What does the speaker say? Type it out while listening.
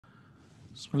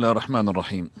بسم الله الرحمن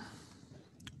الرحيم.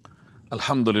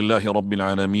 الحمد لله رب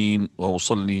العالمين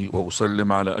وأصلي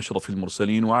وأسلم على أشرف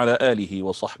المرسلين وعلى آله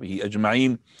وصحبه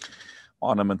أجمعين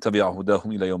وعلى من تبع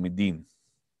هداهم إلى يوم الدين.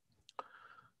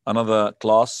 Another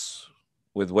class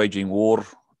with waging war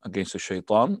against the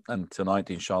Shaytaan, and tonight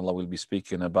inshallah we'll be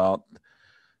speaking about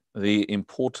the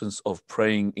importance of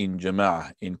praying in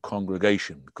Jama'ah, in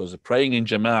congregation, because praying in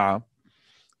Jama'ah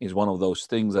is one of those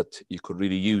things that you could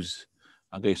really use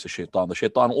against the Shaytaan. The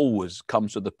Shaytaan always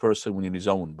comes to the person when in his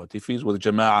own, but if he's with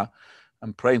Jama'ah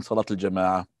and praying Salat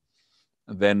al-Jama'ah,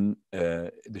 then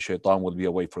the Shaytaan will be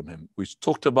away from him. We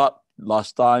talked about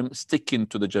last time sticking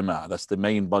to the Jama'ah. That's the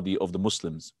main body of the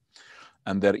Muslims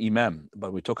and their Imam.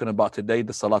 But we're talking about today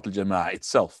the Salat al-Jama'ah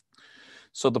itself.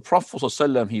 So the Prophet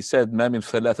ﷺ, he said, ما من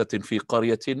ثلاثة في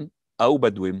قرية أو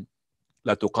بدو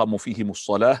لا تقام فيهم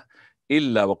الصلاة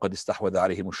إلا وقد استحوذ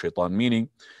عليهم الشيطان. Meaning,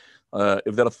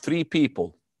 if there are three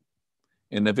people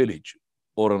in a village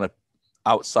or in an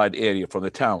outside area from the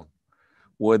town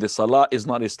where the salah is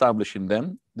not established in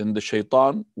them, then the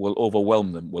Shaytaan will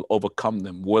overwhelm them, will overcome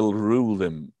them, will rule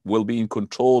them, will be in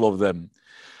control of them.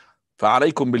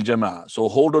 فَعَلَيْكُمْ بِالْجَمَاعَةِ. So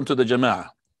hold on to the Jama'ah.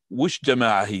 Which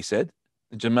Jama'ah, he said?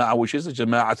 The Jama'ah which is the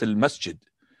Jama'at al-Masjid.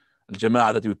 The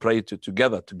Jama'ah that we pray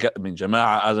together.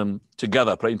 Jama'ah as in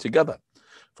together, praying together.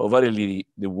 For verily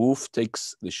the wolf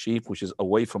takes the sheep which is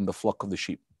away from the flock of the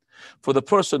sheep. For the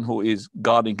person who is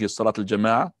guarding his Salat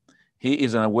al-Jama'ah, he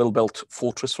is in a well-built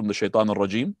fortress from the Shaytaan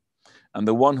al-Rajim. And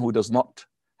the one who does not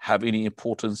have any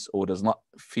importance or does not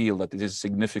feel that it is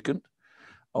significant,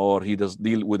 or he does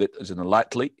deal with it as in a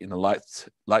lightly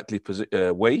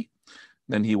way,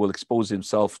 then he will expose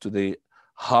himself to the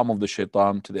harm of the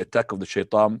Shaytaan, to the attack of the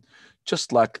Shaytaan,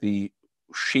 just like the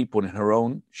sheep on her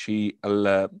own, she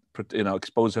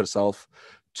exposes herself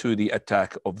to the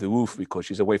attack of the wolf because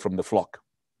she's away from the flock.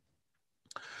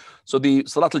 So the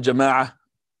Salat al-Jama'ah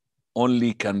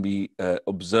only can be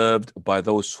observed by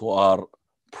those who are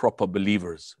proper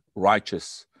believers,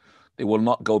 righteous. They will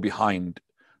not go behind.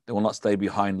 They will not stay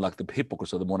behind like the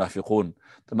hypocrites or the munafiqun.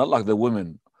 They're not like the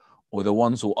women or the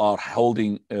ones who are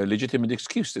holding a legitimate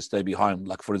excuse to stay behind.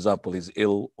 Like, for example, he's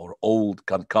ill or old,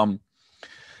 can't come.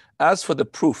 As for the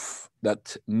proof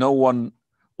that no one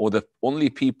or the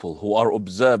only people who are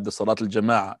observed the Salat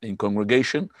al-Jama'ah in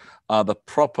congregation are the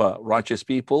proper righteous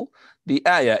people, the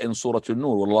ayah in Surah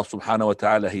An-Nur, where Allah subhanahu wa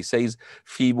ta'ala, he says,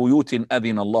 في بيوت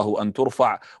أذن الله أن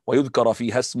ترفع ويذكر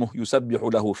فيها اسمه يسبح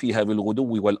له فيها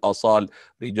بالغدو والآصال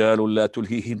رجال لا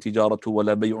تلهيهم تجارة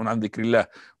ولا بيع عن ذكر الله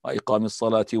وإقام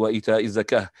الصلاة وإيتاء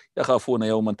الزكاة يخافون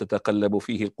يوما تتقلب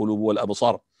فيه القلوب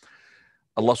والأبصار.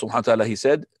 Allah subhanahu wa ta'ala, he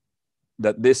said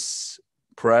that this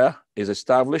prayer is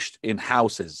established in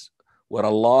houses where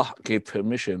Allah gave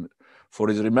permission for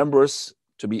his remembrance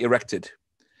to be erected,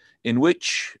 in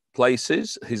which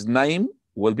places his name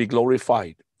will be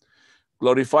glorified.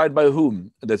 Glorified by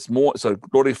whom?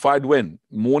 Glorified when?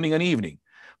 Morning and evening,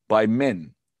 by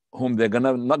men whom they're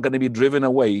not going to be driven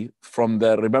away from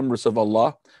the remembrance of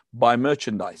Allah by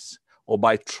merchandise or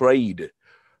by trade.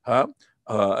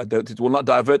 That it will not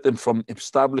divert them from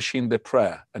establishing the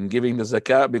prayer and giving the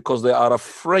zakah, because they are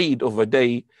afraid of a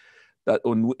day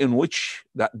in which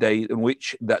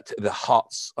the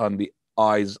hearts and the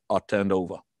eyes are turned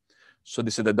over. So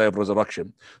this is the day of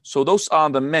resurrection. So those are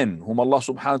the men whom Allah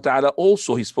subhanahu wa ta'ala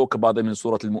also, he spoke about them in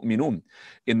Surah Al-Mu'minun.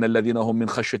 إِنَّ الَّذِينَ هُمْ مِنْ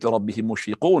خَشْيَةِ رَبِّهِمْ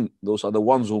مُشْفِقُونَ. Those are the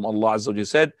ones whom Allah Azza wa Jalla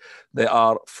said, they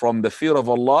are from the fear of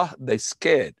Allah, they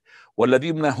scared.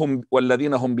 وَالَّذِينَ هُمْ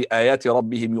بِآيَاتِ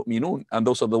رَبِّهِمْ يُؤْمِنُونَ. And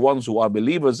those are the ones who are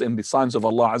believers in the signs of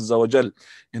Allah Azza wa Jal,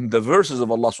 in the verses of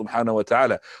Allah subhanahu wa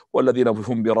ta'ala. وَالَّذِينَ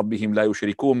هُمْ بِرَبِّهِمْ لَا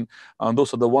يُشْرِكُونَ. And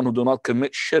those are the ones who do not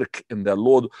commit shirk in their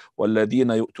Lord.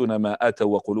 وَالَّذِينَ يُؤْتُونَ مَا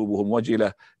آتَوا وَقُلُوبُهُمْ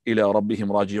وَجِلَةٌ إِلَى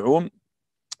رَبِّهِمْ راجعون.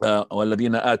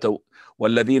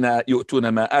 والذين يؤتون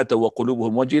ما آتوا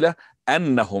وقلوبهم وجلة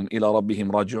أنهم إلى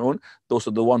ربهم راجعون. Those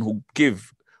are the one who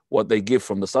give what they give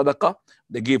from the sadaqah,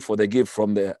 they give what they give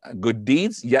from the good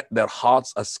deeds, yet their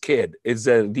hearts are scared. Is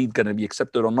their deed going to be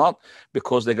accepted or not?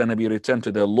 Because they're going to be returned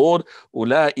to their Lord.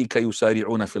 أولئك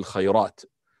يسارعون في الخيرات.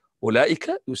 أولئك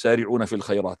يسارعون في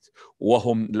الخيرات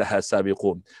وهم لها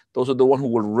سابقون. Those are the one who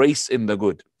will race in the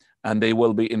good, and they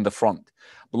will be in the front.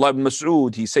 Abdullah ibn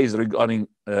Mas'ud, he says regarding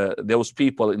those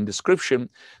people in description,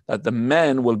 that the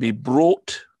man will be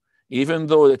brought, even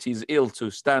though that he's ill to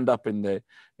stand up in the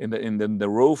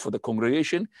row for the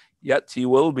congregation, yet he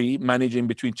will be managing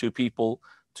between two people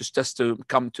just to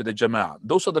come to the Jama'ah.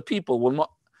 Those are the people who will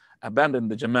not abandon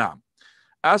the Jama'ah.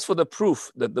 As for the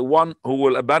proof that the one who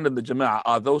will abandon the Jama'ah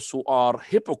are those who are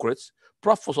hypocrites,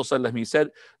 Prophet ﷺ, he said,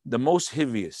 the most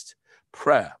heaviest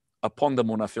prayer upon the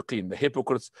munafiqeen. The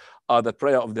hypocrites are the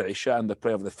prayer of the Isha and the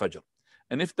prayer of the Fajr.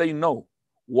 And if they know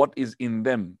what is in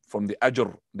them from the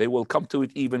Ajr, they will come to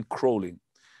it even crawling.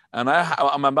 And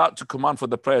I'm about to command for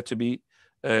the prayer to be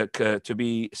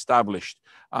established.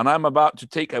 And I'm about to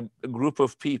take a group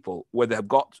of people where they have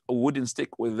got a wooden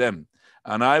stick with them.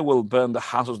 And I will burn the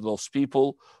houses of those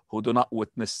people who do not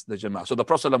witness the Jama'ah. So the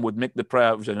Prophet would make the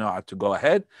prayer of Jama'ah to go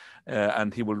ahead,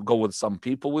 and he will go with some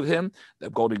people with him.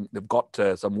 They've got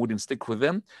some wooden stick with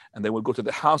them, and they will go to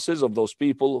the houses of those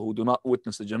people who do not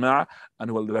witness the Jama'ah,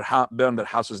 and will burn their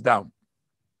houses down.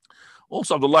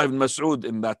 Also, Abdullah ibn Mas'ud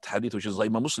in that hadith, which is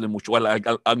Imam Muslim, which, well,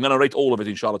 I'm going to rate all of it,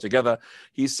 inshallah, together.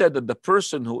 He said that the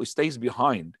person who stays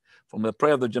behind from the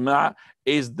prayer of the Jama'ah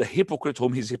is the hypocrite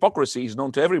whom his hypocrisy is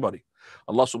known to everybody.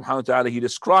 Allah subhanahu wa ta'ala, he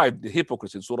described the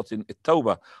hypocrites in Surah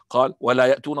At-Tawbah. قال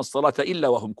ولا يأتون الصلاة إلا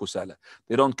وهم كسالى.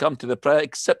 They don't come to the prayer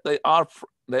except they are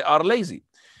lazy.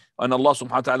 And Allah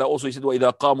subhanahu wa ta'ala also, he said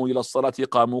وإذا قاموا إلى الصلاة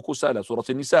قاموا كسالى. Surah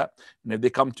An-Nisa. And if they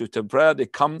come to prayer, they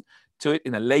come to it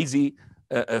in a lazy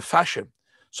fashion.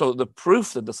 So the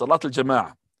proof that the Salat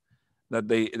al-Jama'ah,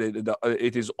 that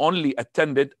it is only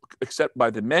attended except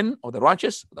by the men or the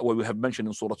righteous, that what we have mentioned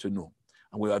in Surah An-Nur,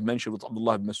 and we have mentioned with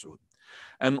Abdullah ibn Mas'ud.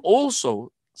 And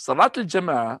also, Salat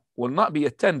al-Jama'ah will not be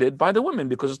attended by the women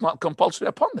because it's not compulsory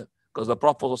upon them. Because the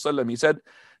Prophet ﷺ, he said,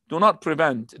 do not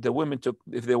prevent the women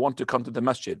if they want to come to the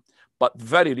masjid, but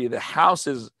verily the house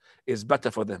is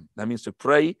better for them. That means to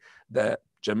pray the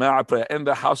Jama'ah prayer in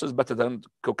the house is better than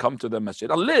to come to the masjid,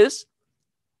 unless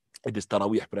it is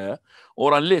Taraweeh prayer,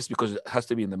 or unless, because it has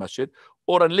to be in the masjid,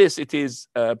 or unless it is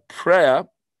a prayer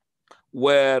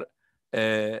where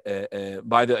there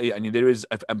is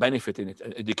a benefit in it,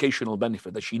 an educational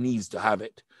benefit that she needs to have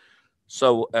it.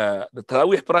 So the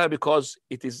Taraweeh prayer, because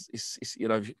it is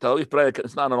Taraweeh prayer,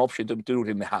 it's not an option to do it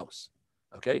in the house.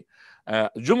 Okay,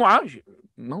 Jumu'ah,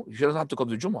 no, she doesn't have to come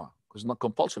to Jumu'ah because it's not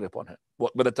compulsory upon her.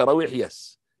 But the Taraweeh,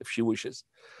 yes, if she wishes.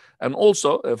 And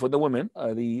also for the women,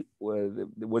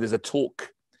 where there's a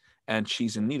talk and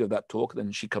she's in need of that talk,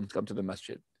 then she come to the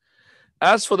masjid.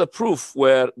 As for the proof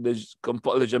where the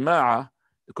Jama'ah,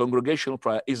 the congregational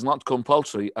prayer, is not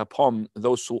compulsory upon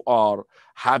those who are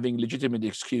having legitimate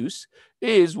excuse,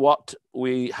 is what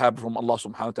we have from Allah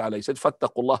subhanahu wa ta'ala. He said,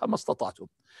 فَاتَّقُوا اللَّهَ مَا اسْتَطَعْتُمْ.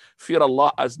 Fear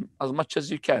Allah as much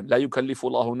as you can. لَا يُكَلِّفُ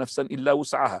اللَّهُ نَفْسًا إِلَّا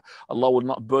وُسْعَهَا. Allah will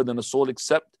not burden a soul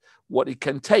except what it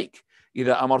can take.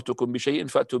 إِذَا أَمَرْتُكُمْ بِشَيْءٍ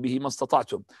فَأْتُوا بِهِ مَا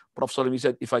اسْتَطَعْتُمْ. Prophet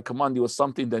said, if I command you with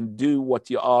something, then do what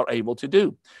you are able to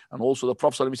do. And also the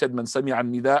Prophet said, مَنْ سَمِعَ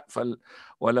النِّدَاء فَلَمْ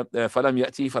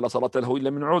يَأْتِي فَلَا صَلَاةَ لَهُ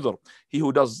إِلَّا مِنْ عُذْرٍ. He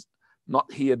who does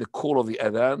not hear the call of the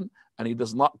adhan and he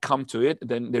does not come to it,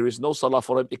 then there is no salah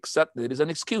for him except there is an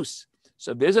excuse.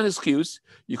 So if there's an excuse,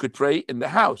 you could pray in the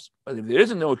house. But if there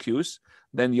isn't no excuse,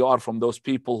 then you are from those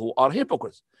people who are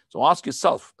hypocrites. So ask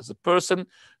yourself, as a person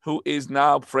who is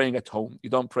now praying at home, you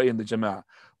don't pray in the Jama'ah,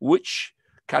 which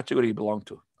category you belong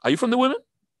to? Are you from the women?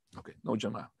 Okay, no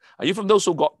Jama'ah. Are you from those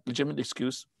who got legitimate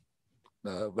excuse?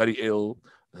 Very ill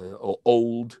or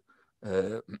old,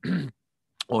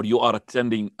 or you are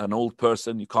attending an old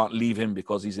person, you can't leave him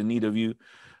because he's in need of you,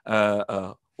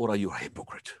 or are you a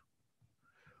hypocrite?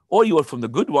 Or you are from the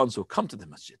good ones who come to the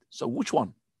masjid. So which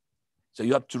one? So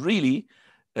you have to really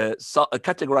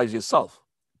categorize yourself.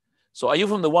 So are you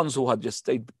from the ones who had just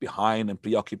stayed behind and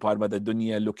preoccupied by the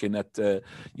dunya, looking at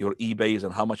your eBays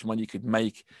and how much money you could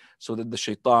make, so that the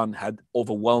Shaytaan had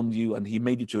overwhelmed you and he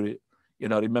made you to,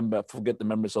 remember, forget the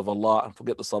memories of Allah and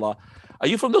forget the salah? Are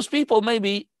you from those people?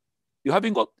 Maybe you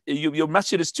haven't got, your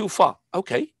masjid is too far.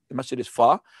 Okay, the masjid is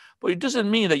far, but it doesn't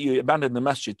mean that you abandon the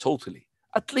masjid totally.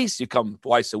 At least you come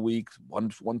twice a week,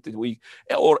 once a week,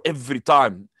 or every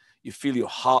time you feel your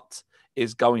heart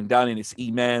is going down in its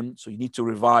iman, so you need to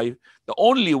revive. The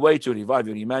only way to revive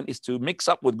your iman is to mix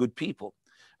up with good people.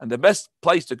 And the best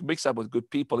place to mix up with good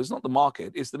people is not the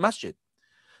market, it's the masjid.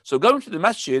 So going to the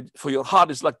masjid for your heart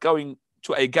is like going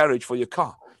to a garage for your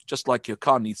car. Just like your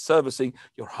car needs servicing,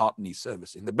 your heart needs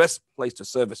servicing. The best place to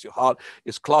service your heart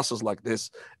is classes like this,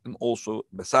 and also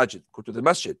masajid. Go to the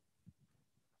masjid.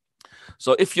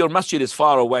 So if your masjid is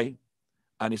far away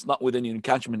and it's not within your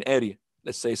catchment area,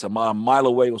 let's say it's a mile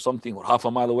away or something, or half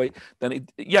a mile away, then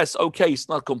yes, okay, it's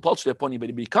not compulsory upon you, but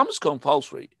it becomes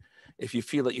compulsory if you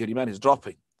feel that your iman is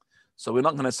dropping. So we're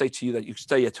not going to say to you that you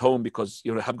stay at home because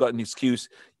you have got an excuse,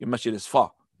 your masjid is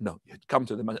far. No, you come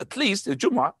to the masjid, at least the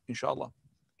Jumu'ah, inshallah.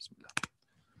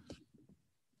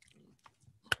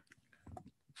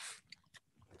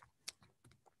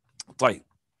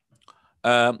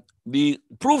 Bismillah. The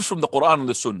proofs from the Quran and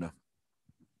the Sunnah,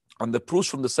 and the proofs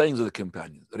from the sayings of the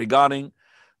companions regarding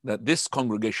that this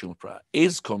congregational prayer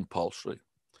is compulsory,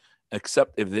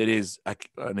 except if there is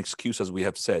an excuse, as we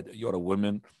have said. You're a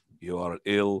woman, you are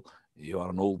ill, you are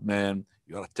an old man,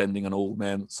 you are attending an old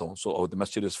man, so and so, or the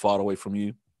masjid is far away from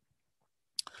you.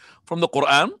 From the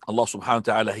Quran, Allah subhanahu wa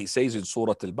ta'ala, He says in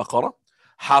Surah Al-Baqarah,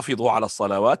 حافظوا على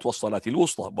الصلوات والصلاة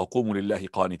الوسطى وقوموا لله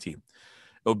قانتين.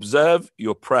 Observe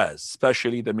your prayers,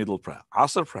 especially the middle prayer,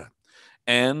 Asr prayer,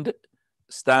 and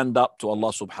stand up to Allah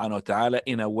subhanahu wa ta'ala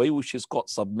in a way which is called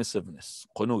submissiveness,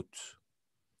 qunut,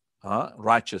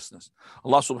 righteousness.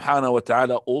 Allah subhanahu wa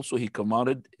ta'ala also, He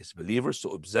commanded His believers to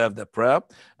observe the prayer,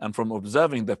 and from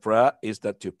observing the prayer is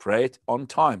that to pray it on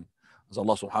time. As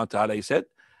Allah subhanahu wa ta'ala, He said,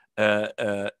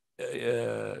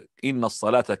 إن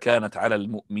الصلاة كانت على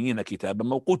المؤمنين كتابا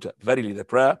موقوتا. Verily the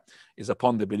prayer is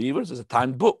upon the believers as a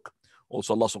timed book.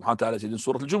 Also Allah subhanahu wa ta'ala said in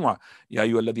Surah Al-Jumu'ah, يا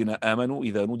أيها الذين آمنوا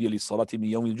إذا نودي للصلاة من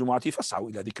يوم الجمعة فاسعوا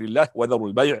إلى ذكر الله وذروا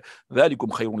البيع ذلكم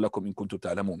خير لكم إن كنتم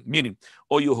تعلمون. Meaning,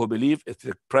 all you who believe, if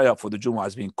the prayer for the Jumu'ah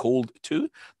has been called to,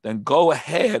 then go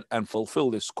ahead and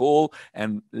fulfill this call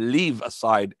and leave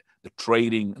aside the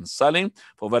trading and selling,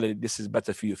 for verily this is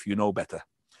better for you if you know better.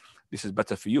 This is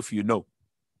better for you if you know.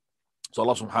 So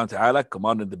Allah subhanahu wa ta'ala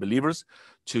commanded the believers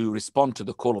to respond to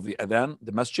the call of the adhan,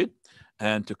 the masjid,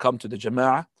 and to come to the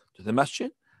jama'ah, to the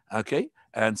masjid, okay,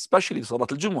 and especially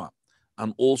Salat al-Jumu'ah,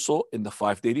 and also in the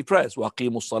 5 daily prayers,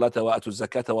 وَأَقِيمُوا الصَّلَاةَ وَآتُوا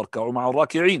الزَّكَاةَ وَارْكَعُوا مَعَ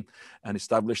الرَّاكِعِينَ, and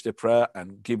establish the prayer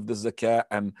and give the zakah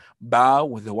and bow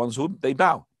with the ones who they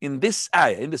bow. In this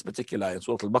ayah, in this particular ayah, in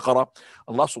Surah Al-Baqarah,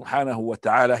 Allah subhanahu wa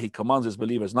ta'ala, He commands His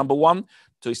believers, number 1,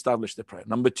 to establish the prayer.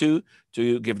 Number 2,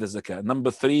 to give the zakah. Number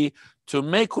 3, to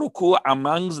make ruku'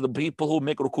 amongst the people who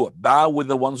make ruku'. Bow with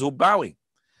the ones who are bowing.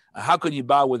 And how can you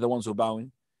bow with the ones who are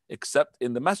bowing? Except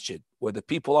in the masjid, where the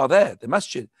people are there, the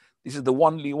masjid. This is the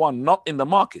only one, not in the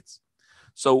markets.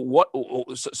 So what?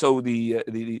 So the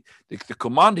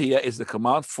command here is the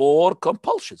command for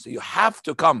compulsion. So you have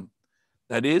to come.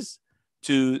 That is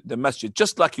to the masjid,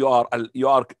 just like you are.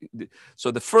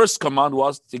 So the first command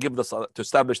was to give to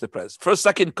establish the prayers.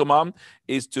 Second command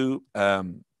is to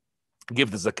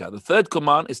give the zakah. The third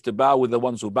command is to bow with the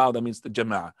ones who bow. That means the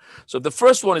jama'ah. So the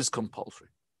first one is compulsory,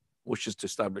 which is to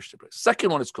establish the prayer. Second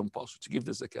one is compulsory, to give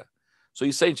the zakah. So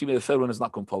you're saying to me the third one is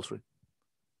not compulsory.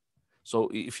 So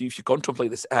if you contemplate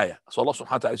this ayah, so Allah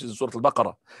subhanahu wa ta'ala says in Surah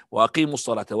Al-Baqarah, وَأَقِيمُوا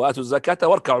الصَّلَاةَ وَآتُوا الزَّكَاةَ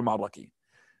وَارْكَعُوا مَعَ الرَّاكِعِينَ.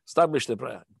 Establish the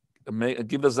prayer,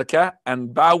 give the zakah,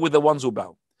 and bow with the ones who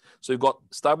bow. So you've got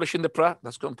establishing the prayer,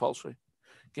 that's compulsory.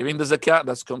 Giving the zakah,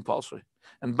 that's compulsory.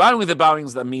 And bowing with the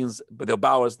bowings, that means, but the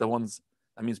bowers, the ones,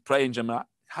 that means praying jama'ah,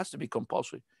 has to be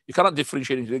compulsory. You cannot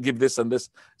differentiate, give this and this,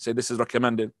 say this is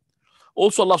recommended.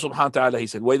 Also Allah subhanahu wa ta'ala, He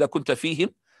said, وَإِذَا كُنْتَ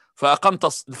فِيهِمْ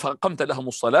فَأَقَمْتَ لَهُمُ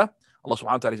الصَّلَاةَ. Allah subhanahu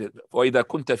wa ta'ala said, وَإِذَا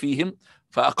كُنْتَ فِيهِمْ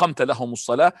فَأَقَمْتَ لَهُمُ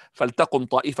الصَّلَاةَ فَلْتَقُمْ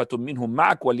طَائِفَةٌ مِّنْهُمْ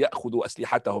مَعَكَ وَلْيَأْخُذُوا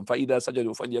أَسْلِحَتَهُمْ فَإِذَا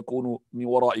سَجَدُوا فَلْيَكُونُوا مِنْ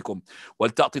وَرَائِكُمْ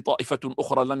وَلْتَأْتِ طَائِفَةٌ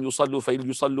أُخْرَى لَمْ يُصَلُّوا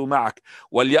فَلْيُصَلُّوا مَعَكَ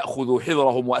وَلْيَأْخُذُوا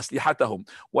حِذْرَهُم وَأَسْلِحَتَهُم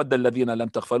وَدَّ الَّذِينَ لَمْ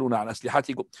تَغْفَلُونَ عَنْ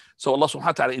أَسْلِحَتِكُمْ. So Allah subhanahu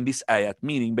wa ta'ala in this ayat,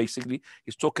 meaning basically,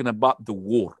 He's talking about the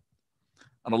war.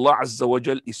 And Allah Azza wa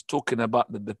Jal is talking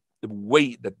about the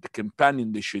way that the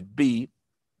companion they should be,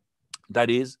 that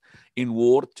is in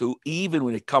war, to even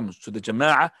when it comes to the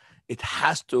jama'ah, it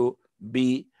has to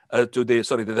be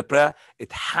the prayer,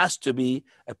 it has to be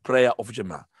a prayer of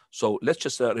jama'ah. So let's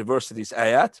just reverse this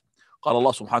ayat. قال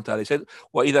Allah subhanahu wa ta'ala said,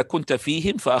 وَإِذَا كُنْتَ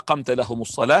فِيهِمْ فَأَقَمْتَ لَهُمُ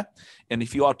الصَّلَاةَ. And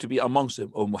if you are to be amongst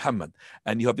them, O Muhammad,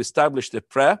 and you have established the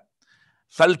prayer,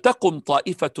 فَلْتَقُمْ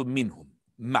طَائِفَةٌ مِّنْهُمْ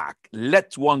مَعَكَ.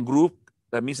 Let one group,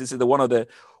 that means this is one of the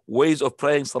ways of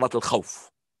praying Salat al-Khawf,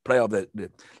 prayer of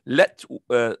let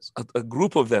a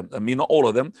group of them, I mean not all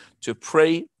of them, to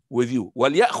pray with you.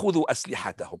 وَلْيَأْخُذُوا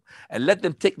أَسْلِحَتَهُم. And let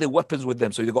them take their weapons with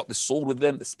them. So they've got the sword with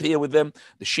them, the spear with them,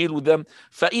 the shield with them.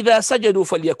 فَإِذَا سَجَدُوا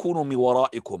فَلْيَكُونُوا مِنْ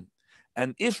وَرَائِكُمْ.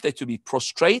 And if they're to be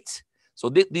prostrate, so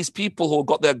these people who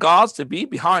got their guards to be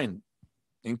behind,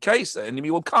 in case the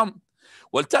enemy will come.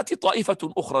 وَلْتَأْتِ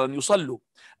طَائِفَةٌ أُخْرَى لَمْ يُصَلُّوا.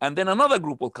 And then another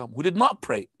group will come who did not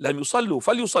pray. لَمْ يُصَلُّوا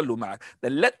فَلْيُصَلُّوا مَعَكَ.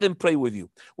 Then let them pray with you.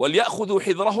 وَلْيَأْخُذُوا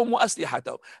حِذْرَهُمْ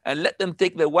وَأَسْلِحَتَهُمْ. And let them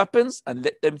take their weapons and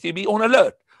let them be on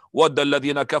alert. وَدَّ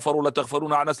الَّذِينَ كَفَرُوا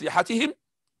لَتَغْفَلُونَ عَنْ أَسْلِحَتِهِمْ.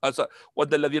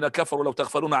 وَدَّ الَّذِينَ كَفَرُوا لَوْ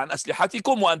تَغْفَلُونَ عَنْ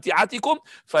أَسْلِحَتِكُمْ وَأَمْتِعَتِكُمْ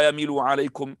فَيَمِيلُوا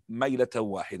عَلَيْكُمْ مَيْلَةً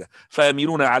وَاحِدَةً.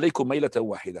 فَيَمِيلُونَ عَلَيْكُمْ مَيْلَةً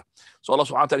وَاحِدَةً. So Allah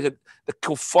subhanahu wa ta'ala said, the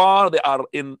kuffar, they are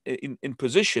in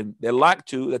position, they like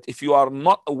to, that if you are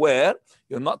not aware,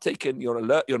 you're not taken, you're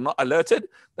not alerted,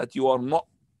 that you are not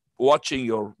watching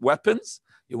your weapons,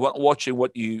 you are watching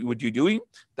what you're doing,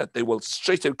 that they will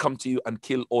straight away come to you and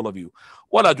kill all of you.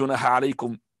 وَلَا جُنَاحَ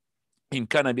عَلَيْكُمْ إن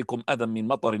كان بكم أذى من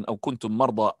مطر أو كنتم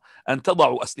مرضى أن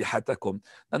تضعوا أسلحتكم.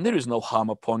 And there is no harm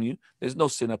upon you. There's no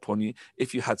sin upon you.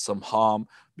 If you had some harm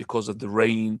because of the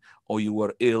rain or you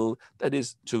were ill, that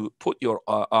is to put your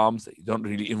arms, that you don't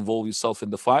really involve yourself in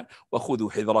the fight.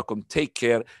 وخذوا حذركم. Take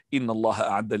care. إن الله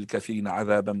أعد للكافرين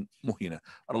عذابا مهينا.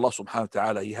 And Allah subhanahu wa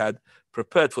ta'ala, He had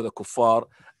prepared for the kuffar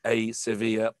a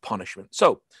severe punishment.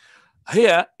 So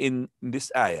here in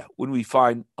this ayah, when we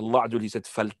find Allah, He said,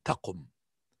 فَلْتَقُمْ.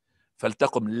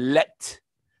 فَلْتَقُمْ, let.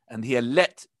 And here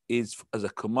let is as a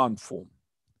command form.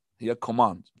 Here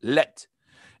command, let.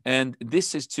 And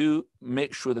this is to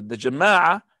make sure that the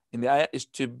jama'ah in the ayah is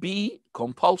to be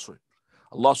compulsory.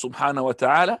 Allah subhanahu wa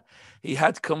ta'ala, He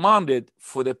had commanded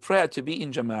for the prayer to be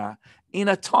in jama'ah in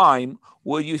a time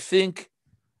where you think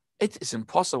it is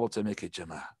impossible to make a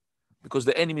jama'ah because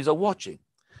the enemies are watching.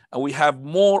 And we have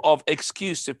more of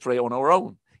excuse to pray on our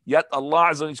own. Yet Allah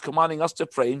is commanding us to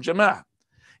pray in jama'ah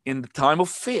in the time of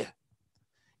fear,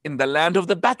 in the land of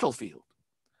the battlefield.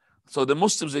 So the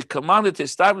Muslims are commanded to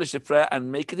establish the prayer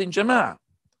and make it in jama'ah.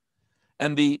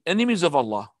 And the enemies of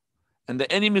Allah and the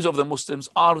enemies of the Muslims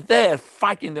are there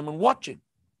fighting them and watching.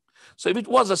 So if it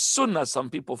was a sunnah, some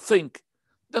people think,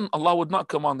 then Allah would not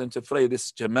command them to pray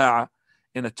this jama'ah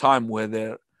in a time where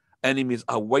their enemies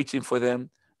are waiting for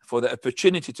them, for the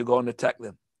opportunity to go and attack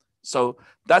them. So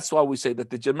that's why we say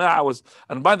that the jama'ah was,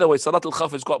 and by the way, Salat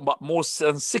al-Khawf has got more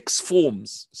than 6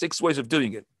 forms, 6 ways of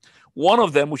doing it. One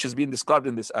of them, which has been described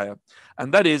in this ayah,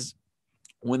 and that is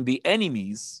when the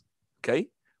enemies, okay,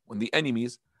 when the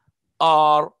enemies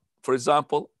are, for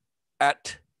example,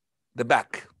 at the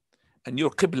back, and your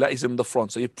qibla is in the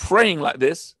front. So you're praying like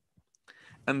this,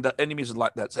 and the enemies are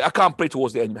like that. So I can't pray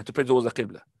towards the enemy, I have to pray towards the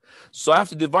qibla. So I have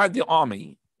to divide the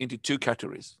army into 2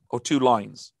 categories, or 2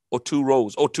 lines, or 2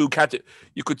 rows, or 2 categories.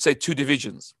 You could say 2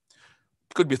 divisions.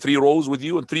 It could be 3 rows with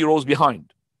you and 3 rows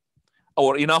behind,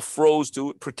 or enough rows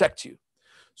to protect you.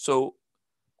 So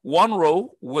 1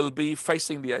 row will be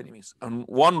facing the enemies, and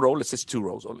 1 row, let's say it's 2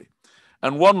 rows only,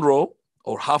 and 1 row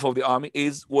or half of the army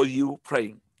is with you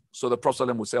praying. So the Prophet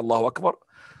ﷺ would say Allahu Akbar,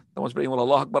 the ones praying with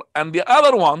Allahu Akbar, and the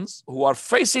other ones who are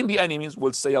facing the enemies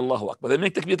will say Allahu Akbar. They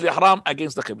make takbir al-ihram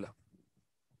against the qibla,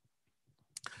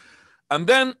 and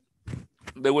then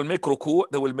they will make ruku',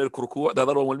 the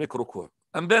other one will make ruku',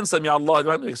 and then Sami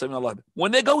Allah, Sami Allah.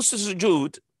 When they go to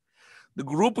sujood, the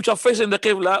group which are facing the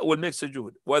qibla will make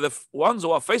sujood, while the ones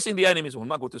who are facing the enemies will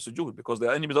not go to sujood because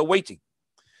the enemies are waiting.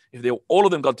 If all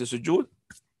of them got to sujood,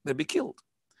 they'll be killed.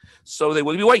 So they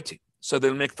will be waiting. So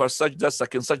they'll make first sajda,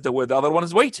 second sajda, where the other one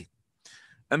is waiting.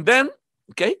 And then,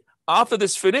 okay, after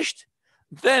this finished,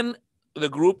 then the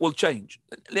group will change.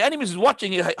 The enemies is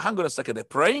watching you. Hang on a second, they're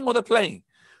praying or they're playing?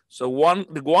 So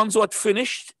the ones who had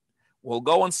finished will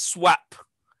go and swap,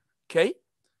 okay,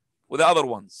 with the other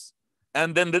ones.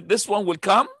 And then this one will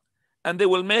come and they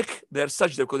will make their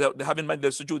sajda because they haven't made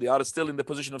their sujood. They are still in the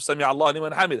position of Sami Allah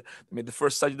liman hamid. They made the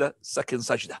first sajda, second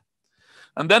sajda.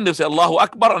 And then they say Allahu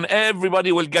Akbar and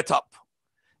everybody will get up.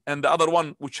 And the other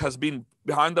one which has been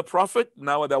behind the Prophet,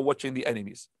 now they're watching the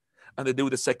enemies. And they do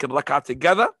the second rak'ah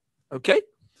together, okay?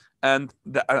 And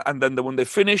then when they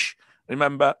finish,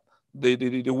 remember,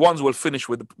 the ones will finish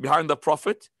with behind the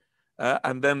Prophet.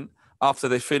 And then after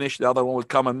they finish, the other one will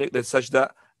come and make their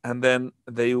sajda. And then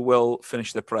they will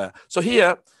finish the prayer. So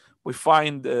here we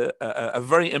find a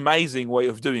very amazing way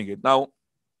of doing it. Now,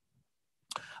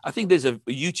 I think there's a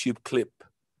YouTube clip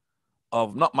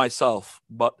of, not myself,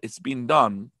 but it's been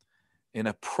done in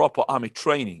a proper army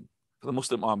training for the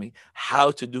Muslim army,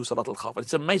 how to do Salat al-Khawf.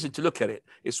 It's amazing to look at it.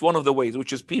 It's one of the ways,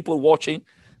 which is people watching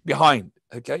behind,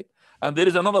 okay? And there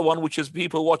is another one, which is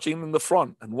people watching in the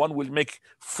front. And one will make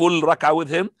full rak'ah with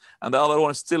him, and the other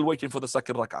one is still waiting for the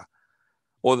second rak'ah.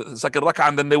 Or the second rak'ah,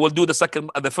 and then they will do the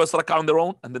first rak'ah on their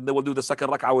own, and then they will do the second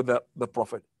rak'ah with the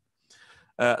Prophet.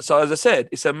 So as I said,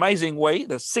 it's an amazing way.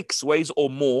 There's 6 ways or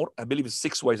more, I believe it's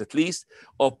 6 ways at least,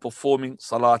 of performing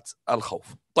Salat al-Khawf.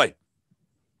 طيب.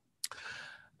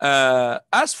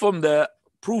 As from the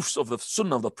proofs of the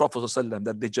Sunnah of the Prophet ﷺ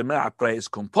that the Jama'ah prayer is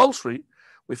compulsory,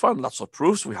 we find lots of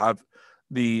proofs. We have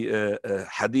the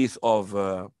hadith of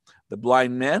the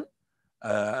blind man,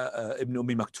 Ibn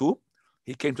Maktoum.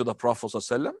 He came to the Prophet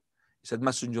ﷺ. He said,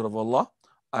 Messenger of Allah,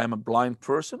 I am a blind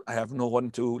person. I have no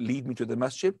one to lead me to the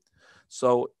masjid.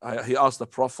 So he asked the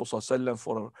Prophet ﷺ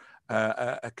for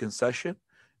a concession,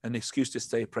 an excuse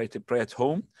to pray at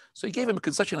home. So he gave him a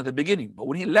concession at the beginning. But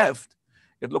when he left,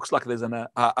 it looks like there's an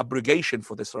abrogation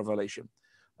for this revelation.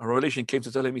 A revelation came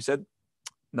to tell him, he said,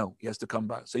 no, he has to come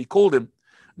back. So he called him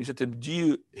and he said to him, do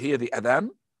you hear the adhan?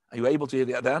 Are you able to hear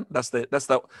the adhan? That's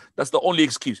the only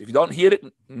excuse. If you don't hear it,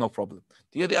 no problem.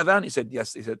 Do you hear the adhan? He said,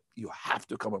 yes. He said, you have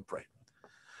to come and pray.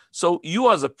 So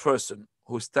you as a person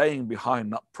who's staying behind,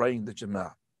 not praying the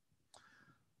Jama'ah,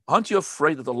 aren't you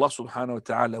afraid that Allah subhanahu wa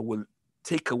ta'ala will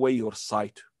take away your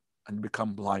sight and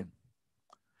become blind?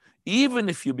 Even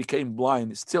if you became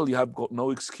blind, still you have got no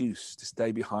excuse to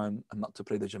stay behind and not to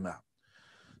pray the Jama'ah.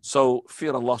 So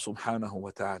fear Allah subhanahu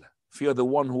wa ta'ala. Fear the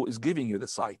one who is giving you the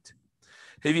sight.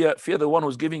 Fear the one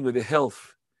who's giving you the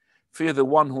health. Fear the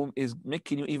one who is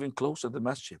making you even closer to the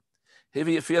masjid.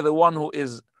 Fear the one who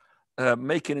is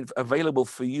making it available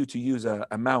for you to use a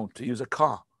mount, to use a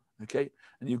car. Okay?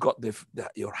 And you've got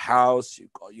your house,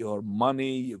 you've got your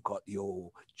money, you've got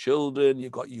your children,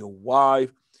 you've got your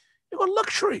wife, you've got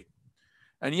luxury.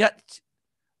 And yet,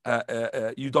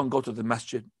 you don't go to the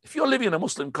masjid. If you're living in a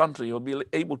Muslim country, you'll be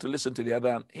able to listen to the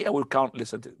adhan. Here we can't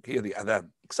hear the adhan,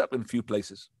 except in a few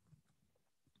places.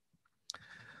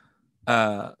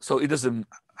 So it doesn't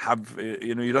have,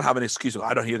 you don't have an excuse.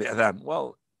 I don't hear the adhan.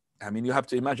 Well, I mean, you have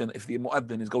to imagine if the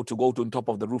mu'adhin is go to on top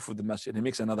of the roof of the masjid, he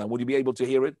makes an adhan, would you be able to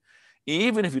hear it?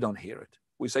 Even if you don't hear it,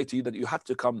 we say to you that you have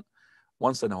to come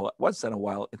once in a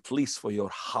while, at least for your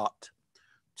heart,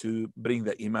 to bring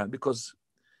the iman. Because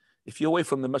if you're away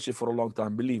from the masjid for a long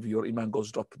time, believe your iman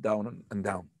goes drop down and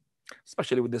down.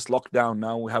 Especially with this lockdown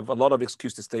now, we have a lot of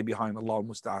excuse to stay behind, Allah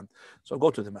musta'an. So go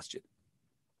to the masjid.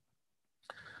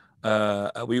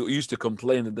 We used to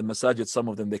complain that the masajid, some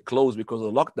of them, they close because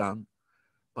of the lockdown.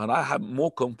 But I have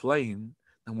more complaint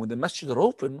than when the masjid are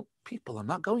open, people are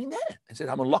not going there. I said,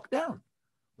 I'm on lockdown.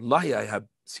 Wallahi, I have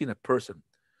seen a person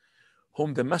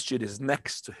whom the masjid is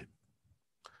next to him,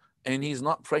 and he's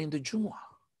not praying the Jumu'ah.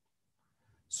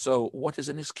 So what is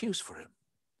an excuse for him?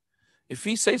 If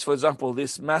he says, for example,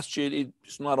 this masjid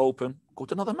is not open, go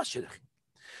to another masjid.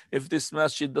 If this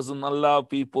masjid doesn't allow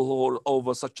people who are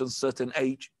over such a certain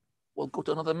age, well, go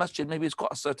to another masjid. Maybe it's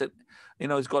got a certain,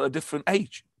 it's got a different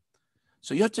age.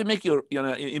 So you have to make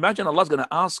imagine Allah's going to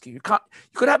ask you. You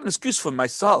could have an excuse for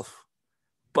myself,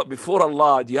 but before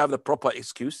Allah, do you have the proper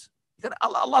excuse?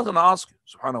 Allah's going to ask you,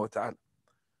 subhanahu wa ta'ala.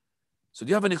 So do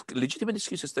you have any legitimate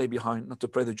excuse to stay behind, not to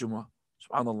pray the Jumu'ah?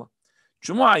 Subhanallah.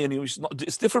 Jumu'ah,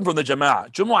 it's different from the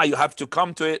Jama'ah. Jumu'ah, you have to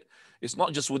come to it. It's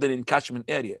not just within an catchment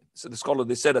area. So the scholar,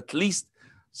 they said at least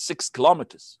 6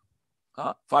 kilometers,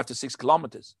 5 to 6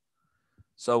 kilometers.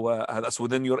 So that's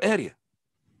within your area.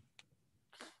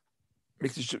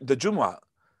 The Jumu'ah,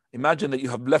 imagine that you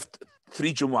have left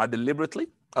 3 Jumu'ah deliberately,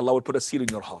 Allah will put a seal in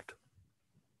your heart.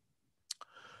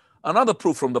 Another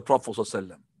proof from the Prophet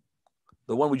ﷺ,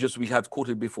 the one we have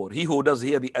quoted before, he who does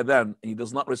hear the adhan and he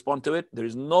does not respond to it, there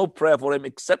is no prayer for him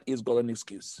except he's got an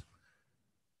excuse.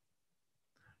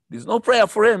 There's no prayer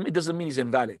for him, it doesn't mean he's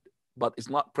invalid, but it's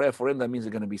not prayer for him that means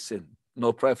it's going to be sin.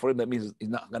 No prayer for him, that means he's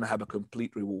not going to have a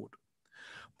complete reward.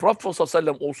 Prophet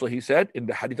ﷺ also, he said in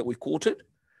the hadith that we quoted,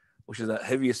 which is the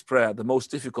heaviest prayer, the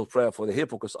most difficult prayer for the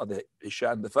hypocrites are the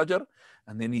Isha and the Fajr.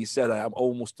 And then he said, I am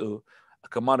almost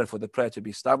commanded for the prayer to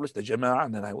be established, the Jama'ah,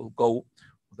 and then I will go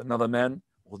with another man,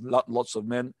 with lots of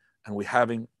men, and we're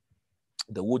having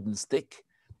the wooden stick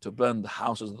to burn the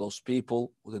houses of those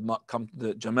people who did not come to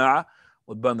the Jama'ah,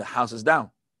 would burn the houses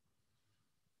down.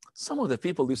 Some of the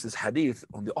people use this hadith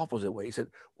on the opposite way. He said,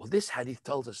 well, this hadith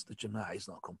tells us the Jama'ah is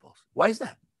not compulsory. Why is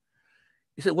that?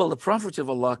 He said, well, the Prophet of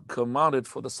Allah commanded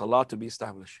for the Salah to be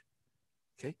established.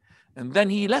 Okay? And then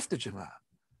he left the Jama'ah.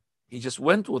 He just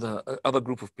went with other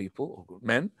group of people, or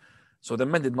men. So the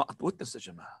men did not witness the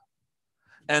Jama'ah.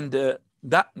 And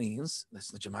that means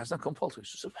the Jama'ah is not compulsory.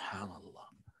 Subhanallah.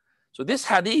 So this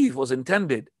hadith was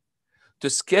intended to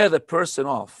scare the person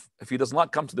off if he does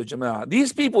not come to the Jama'ah.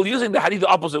 These people using the hadith the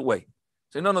opposite way.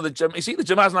 Say, no, the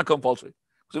Jama'ah is not compulsory.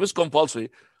 Because if it's compulsory,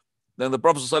 then the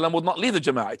Prophet ﷺ would not leave the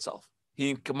Jama'ah itself.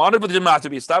 He commanded for the Jama'ah to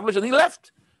be established and he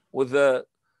left with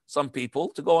some people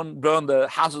to go and burn the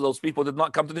houses of those people who did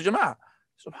not come to the Jama'ah.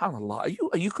 Subhanallah,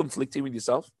 are you conflicting with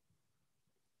yourself?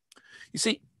 You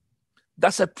see,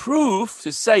 that's a proof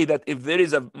to say that if there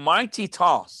is a mighty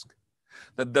task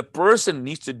that the person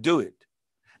needs to do it,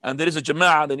 and there is a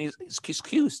Jama'ah, then he's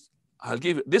excused. I'll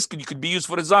give you this. Could be used,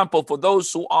 for example, for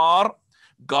those who are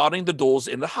guarding the doors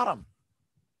in the Haram.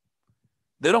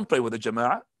 They don't pray with the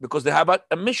Jama'ah because they have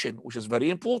a mission, which is very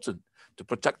important, to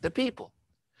protect the people,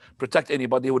 protect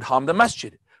anybody who would harm the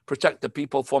masjid, protect the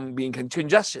people from being in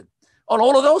congestion, on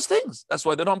all of those things. That's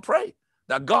why they don't pray.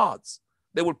 They're guards.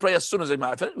 They will pray as soon as they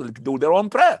will do their own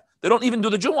prayer. They don't even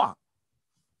do the Jumu'ah.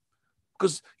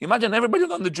 Because imagine everybody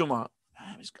on the Jumu'ah,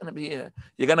 it's going to be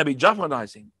you're going to be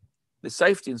jeopardizing the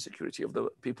safety and security of the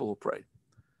people who pray.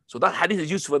 So that hadith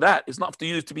is used for that. It's not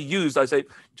to be used. I say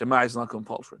Jama'ah is not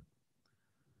compulsory.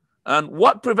 And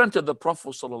what prevented the Prophet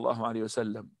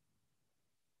ﷺ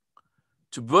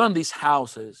to burn these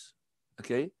houses,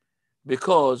 okay,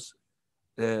 Because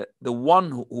the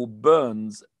one who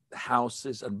burns the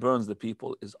houses and burns the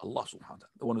people is Allah subhanahu wa ta'ala,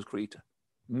 the one who's creator.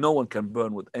 No one can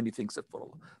burn with anything except for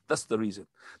Allah. That's the reason.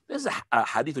 There's a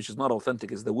hadith which is not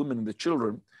authentic, is the women and the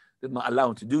children did not allow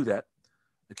him to do that.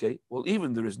 Okay, well,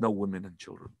 even there is no women and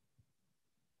children.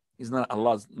 He's not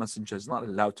Allah's messenger. He's not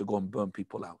allowed to go and burn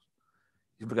people out.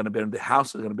 If we're going to burn the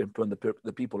houses, they're going to burn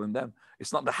the people in them.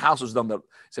 It's not the houses down that.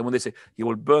 So when they say he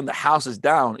will burn the houses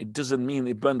down, it doesn't mean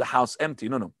he burned the house empty.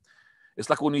 No, no. It's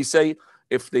like when you say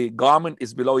if the garment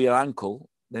is below your ankle,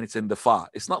 then it's in the fire.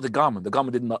 It's not the garment. The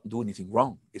garment did not do anything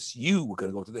wrong. It's you who are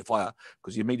going to go to the fire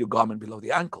because you made your garment below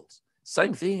the ankles.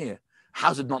 Same thing here.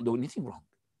 House did not do anything wrong.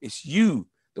 It's you,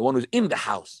 the one who's in the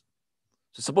house.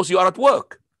 So suppose you are at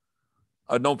work.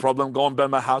 No problem, go and burn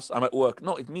my house. I'm at work.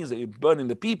 No, it means that you're burning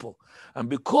the people. And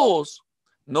because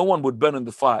no one would burn in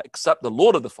the fire except the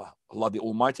Lord of the fire, Allah the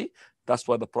Almighty, that's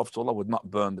why the Prophet ﷺ would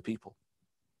not burn the people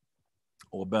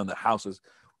or burn the houses,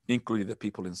 including the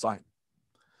people inside.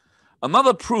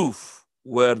 Another proof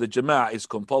where the Jama'ah is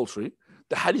compulsory,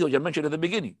 the hadith which I mentioned at the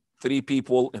beginning. 3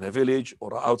 people in a village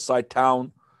or outside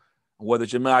town, where the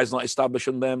Jama'ah is not established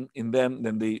in them,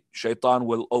 then the Shaytaan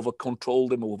will over-control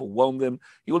them or overwhelm them.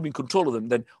 He will be in control of them.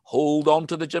 Then hold on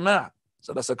to the Jama'ah.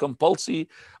 So that's a compulsory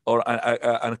or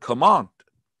a command.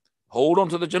 Hold on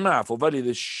to the Jama'ah. For verily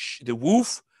the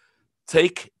wolf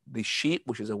take the sheep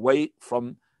which is away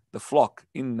from the flock.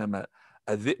 إِنَّمَا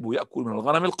الذِّئْبُ يَأْكُلُ مِنَ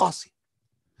الْغَنَمِ الْقَاسِي.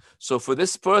 So for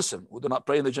this person who do not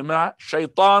pray in the Jama'ah,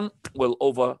 Shaytaan will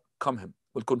overcome him,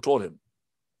 will control him.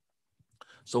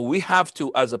 So we have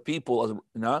to, as a people,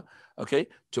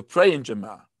 to pray in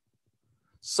Jama'ah.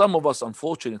 Some of us,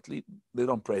 unfortunately, they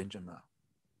don't pray in Jama'ah.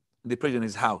 They pray in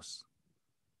his house.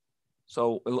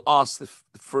 So we'll ask the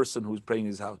person who's praying in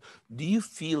his house, do you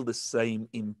feel the same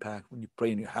impact when you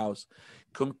pray in your house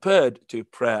compared to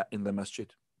prayer in the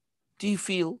masjid? Do you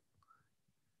feel?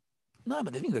 No,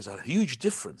 but I think there's a huge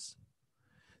difference.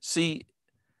 See,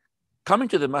 coming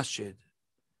to the masjid,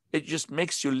 it just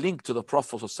makes you link to the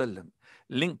Prophet ﷺ,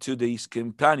 link to these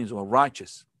companions who are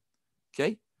righteous.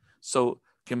 Okay? So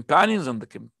companions and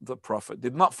the Prophet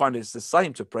did not find it's the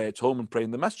same to pray at home and pray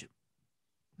in the masjid.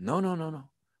 No.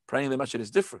 Praying in the masjid is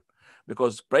different.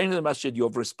 Because praying in the masjid, you're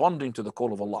responding to the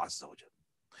call of Allah Azza wa Jal.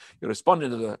 You're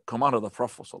responding to the command of the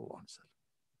Prophet ﷺ.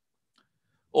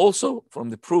 Also, from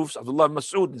the proofs, Abdullah ibn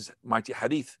Mas'ud is mighty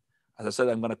hadith. As I said,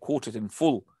 I'm going to quote it in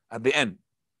full at the end.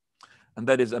 And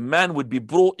that is, a man would be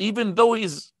brought, even though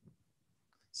he's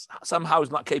somehow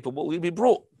is not capable, he'll be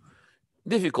brought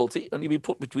difficulty and he'll be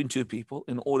put between 2 people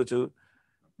in order to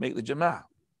make the Jama'ah.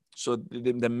 So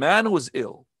the man who was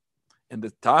ill in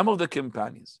the time of the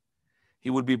companions, he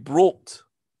would be brought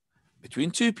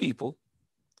between 2 people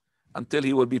until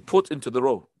he will be put into the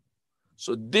row.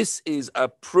 So this is a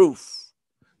proof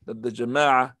that the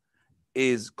Jama'ah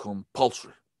is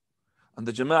compulsory. And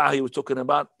the Jama'ah he was talking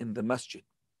about in the masjid.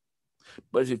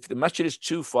 But if the masjid is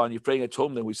too far and you're praying at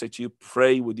home, then we say to you,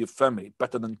 pray with your family,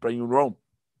 better than praying in Rome.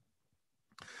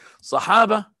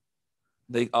 Sahaba,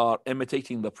 they are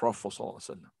imitating the Prophet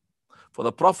ﷺ. For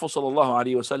the Prophet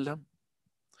ﷺ,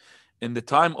 in the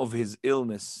time of his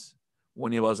illness,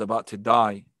 when he was about to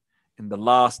die, in the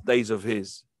last days of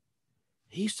his,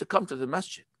 he used to come to the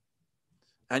masjid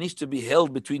and used to be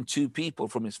held between 2 people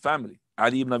from his family.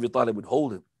 Ali ibn Abi Talib would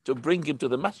hold him to bring him to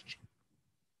the masjid.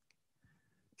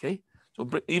 Okay? So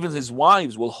even his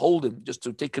wives will hold him just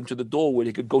to take him to the door where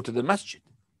he could go to the masjid.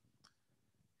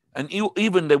 And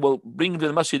even they will bring him to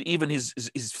the masjid, even his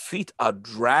feet are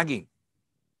dragging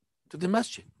to the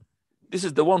masjid. This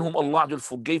is the one whom Allah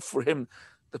forgave for him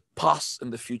the past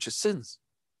and the future sins.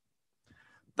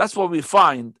 That's why we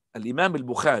find Al-Imam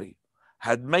al-Bukhari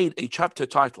had made a chapter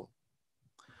title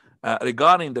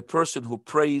regarding the person who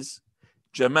prays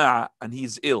Jama'ah and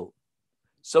he's ill.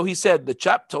 So he said the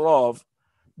chapter of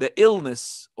the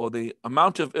illness or the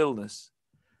amount of illness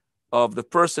of the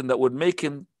person that would make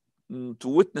him to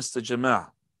witness the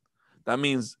Jama'ah. That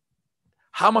means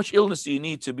how much illness do you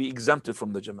need to be exempted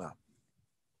from the Jama'ah?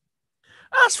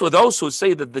 As for those who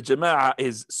say that the Jama'ah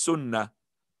is sunnah,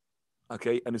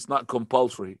 okay, and it's not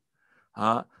compulsory,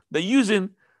 they're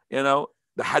using, the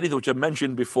hadith which I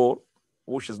mentioned before,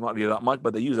 which is not really that much,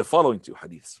 but they use the following 2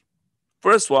 hadiths.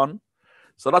 First one,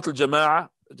 Salatul Jama'ah,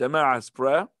 Jama'ah's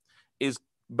prayer is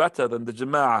better than the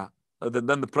Jama'ah,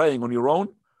 than the praying on your own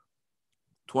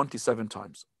 27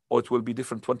 times, or it will be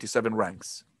different 27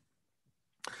 ranks.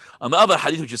 And the other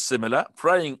hadith which is similar,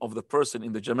 praying of the person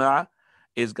in the Jama'ah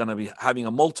is going to be having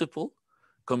a multiple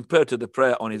compared to the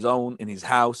prayer on his own in his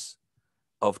house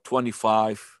of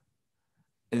 25,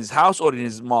 in his house or in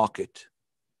his market,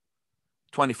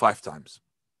 25 times.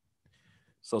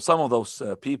 So some of those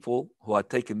people who had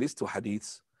taken these two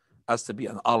hadiths as to be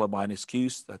an alibi and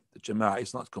excuse that the Jama'ah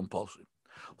is not compulsory.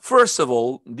 First of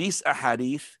all, these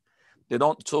ahadith, they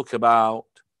don't talk about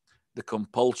the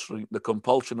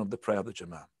compulsion of the prayer of the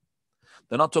Jama'ah.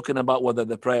 They're not talking about whether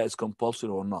the prayer is compulsory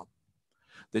or not.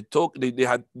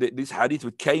 This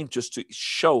hadith came just to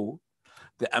show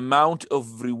the amount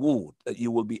of reward that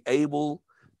you will be able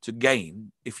to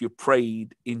gain if you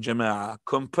prayed in Jama'ah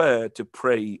compared to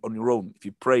pray on your own. If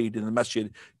you prayed in the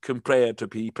masjid compared to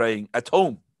praying at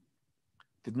home.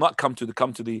 Did not come to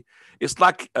the. It's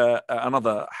like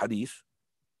another hadith,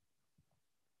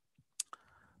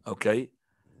 okay,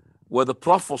 where the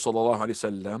Prophet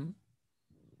ﷺ,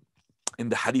 in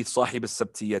the hadith Sahib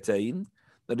al-Sabtiyatayn,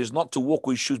 that is not to walk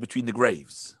with shoes between the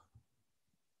graves.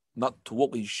 Not to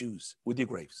walk with shoes with your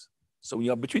graves. So when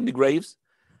you're between the graves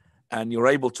and you're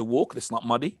able to walk, it's not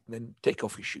muddy, then take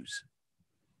off your shoes.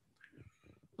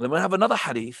 Then we have another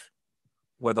hadith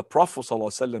where the Prophet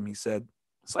ﷺ, he said,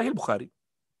 Sahih Bukhari,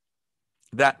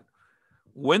 that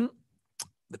when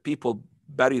the people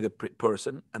bury the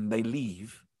person and they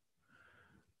leave,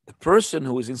 the person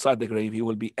who is inside the grave, he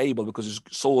will be able, because his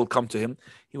soul will come to him,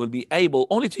 he will be able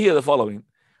only to hear the following: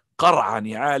 قَرْعَ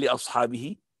نِعَالِ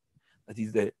أَصْحَابِهِ, that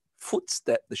is the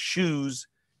footstep, the shoes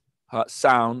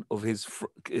sound of his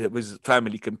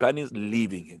family companions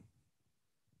leaving him.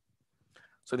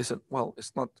 So they said, well,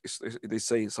 they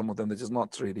say, some of them, that it's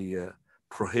not really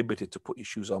prohibited to put your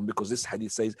shoes on, because this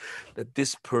hadith says that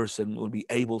this person will be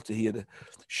able to hear the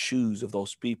shoes of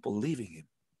those people leaving him.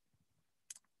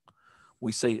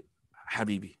 We say,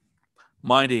 Habibi,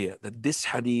 my dear, that this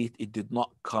hadith, it did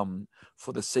not come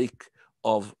for the sake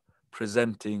of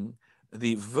presenting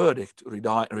the verdict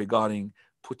regarding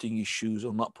putting your shoes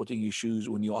or not putting your shoes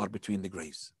when you are between the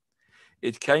graves.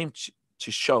 It came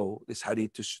to show, this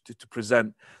hadith, to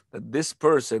present that this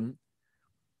person,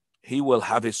 he will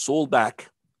have his soul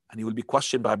back, and he will be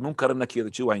questioned by Munkar and Nakir,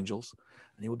 the two angels,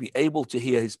 and he will be able to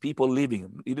hear his people leaving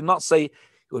him. He did not say he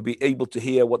will be able to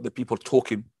hear what the people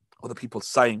talking or the people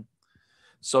saying.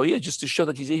 So here, just to show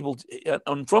that he's able to,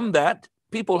 and from that,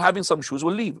 people having some shoes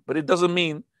will leave, but it doesn't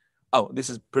mean, oh, this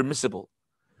is permissible.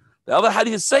 The other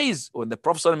hadith says, when the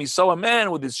Prophet ﷺ, he saw a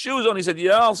man with his shoes on, he said,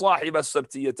 Ya sahib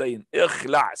as-sabtiyatayn,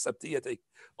 ikhla' sabtiyatayk.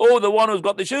 Oh, the one who's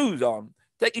got the shoes on,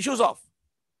 take your shoes off.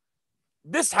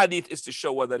 This hadith is to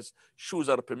show whether shoes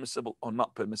are permissible or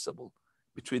not permissible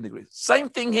between the graves. Same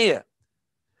thing here.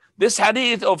 This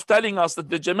hadith of telling us that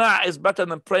the Jama'ah is better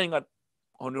than praying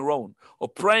on your own, or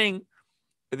praying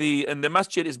in the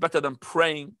masjid is better than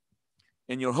praying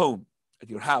in your home, at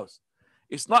your house.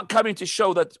 It's not coming to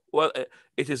show that, well,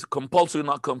 it is compulsory or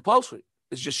not compulsory.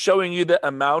 It's just showing you the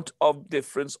amount of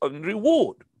difference in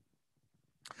reward.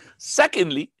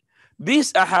 Secondly,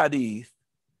 this ahadith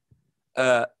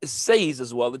says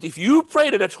as well that if you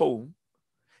prayed it at home,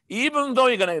 even though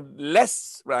you're going to have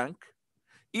less rank,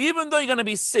 even though you're going to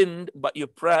be sinned, but your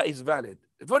prayer is valid.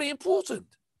 Very important.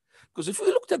 Because if we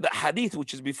looked at the hadith,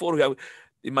 which is before, we have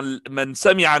من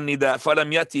سمع النداء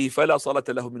فلم يأته فلا صلاة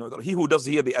له من عذر. He who does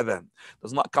hear the adhan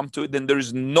does not come to it, then there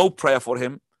is no prayer for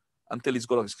him until he's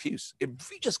got an excuse. If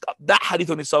you just got that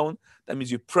hadith on its own, that means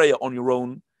your prayer on your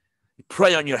own, your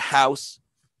prayer on your house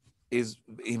is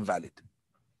invalid.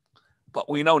 But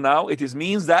we know now it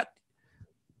means that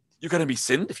you're going to be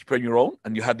sinned if you pray on your own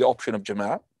and you had the option of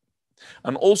Jama'ah.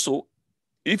 And also,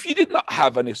 if you did not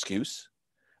have an excuse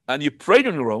and you prayed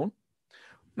on your own,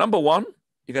 number one,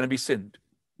 you're going to be sinned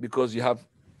because you have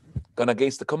gone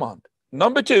against the command.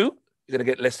 Number two, you're going to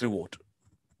get less reward.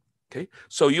 Okay?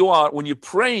 So when you're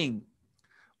praying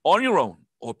on your own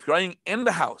or praying in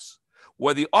the house,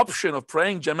 where the option of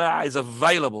praying Jama'ah is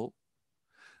available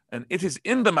and it is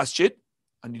in the masjid,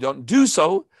 and you don't do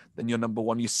so, then you're, number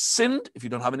one, you sinned if you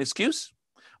don't have an excuse.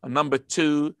 And number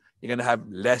two, you're going to have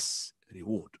less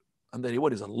reward. And the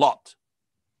reward is a lot.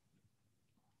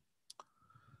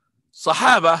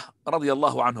 Sahaba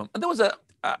radiallahu anhum. And there was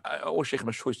Sheikh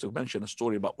Mashhur to mention a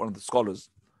story about one of the scholars.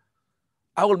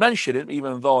 I will mention it,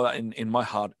 even though in my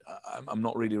heart, I'm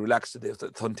not really relaxed to the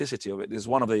authenticity of it. There's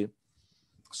one of the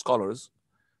scholars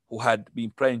who had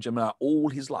been praying Jama'ah all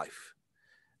his life.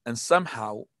 And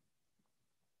somehow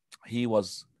he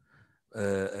was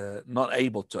not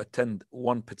able to attend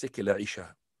one particular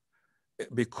Isha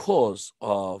because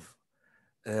of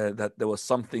that there was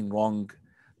something wrong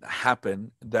that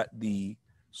happened, that the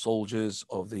soldiers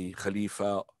of the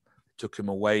Khalifa took him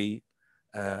away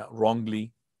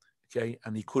wrongly, okay,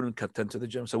 and he couldn't attend to the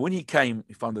Jama'ah. So when he came,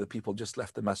 he found that the people just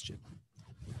left the masjid.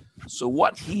 So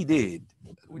what he did,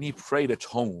 when he prayed at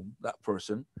home, that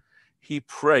person, he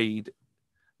prayed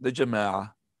the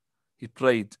Jama'ah. he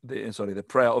prayed the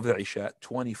prayer of the Isha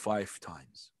 25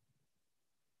 times.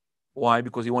 Why?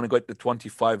 Because he wanted to get the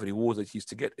 25 rewards that he used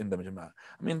to get in the Jama'ah.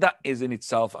 I mean, that is in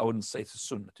itself, I wouldn't say it's a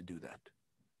sunnah to do that.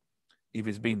 If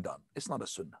it's been done, it's not a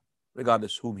sunnah,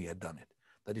 regardless whom he had done it.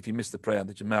 That if you miss the prayer in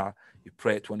the Jama'ah, you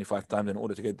pray it 25 times in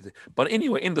order to get it. But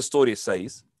anyway, in the story it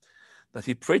says that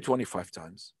he prayed 25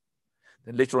 times.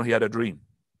 Then later on he had a dream,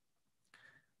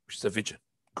 which is a vision,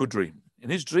 good dream. In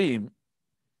his dream,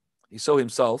 he saw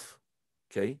himself,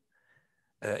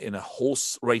 in a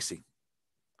horse racing.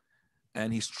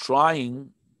 And he's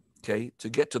trying, to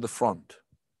get to the front.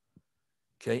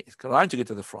 He's trying to get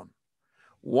to the front.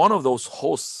 One of those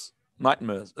horse night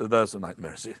riders,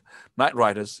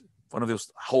 one of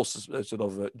those horses,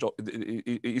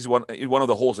 he's one of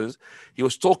the horses. He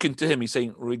was talking to him. He's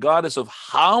saying, regardless of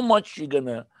how much you're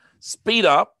gonna speed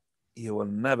up, you will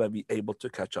never be able to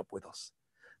catch up with us,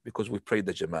 because we prayed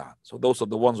the Jama'ah. So those are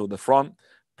the ones with the front.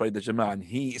 Prayed the Jama'ah, and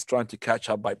he is trying to catch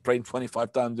up by praying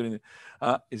 25 times.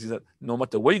 Is that no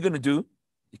matter what you're going to do,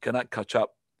 you cannot catch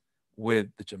up with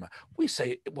the Jama'ah. We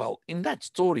say, well, in that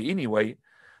story anyway,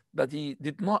 that he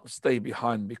did not stay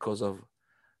behind because of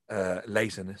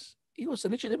laziness. It was a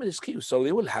legitimate excuse, so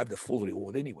they will have the full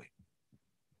reward anyway.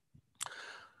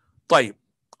 طيب,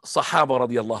 Sahaba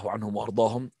radiallahu anhum wa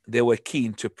ardahum, they were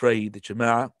keen to pray the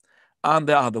Jama'ah, and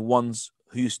they are the ones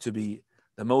who used to be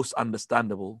the most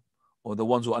understandable, or the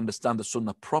ones who understand the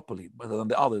Sunnah properly better than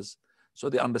the others. So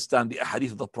they understand the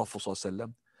hadith of the Prophet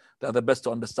ﷺ. They are the best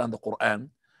to understand the Quran.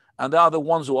 And they are the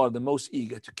ones who are the most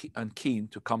eager and keen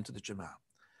to come to the Jama'ah.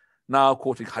 Now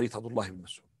quoting hadith Abdullah ibn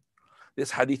Mas'ud.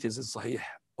 This hadith is in Sahih,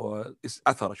 or is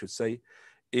Athar, I should say,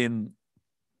 in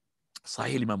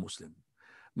Sahih Imam Muslim.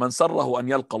 Man sarrahu an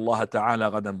yalqa Allah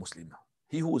ta'ala ghadan muslima.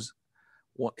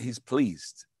 He's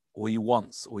pleased, or he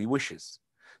wants, or he wishes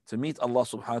to meet Allah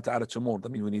subhanahu wa ta'ala tomorrow,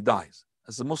 that means when he dies,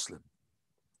 as a Muslim.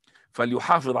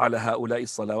 فَلْيُحَافِظْ عَلَى هَؤُلَاءِ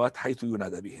الصَّلَوَاتِ حَيْثُ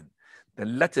يُنَادَ بِهِنْ.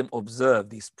 Then let him observe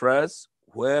these prayers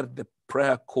where the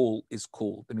prayer call is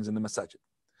called, that means in the masajid.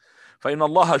 فَإِنَّ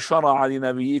اللَّهَ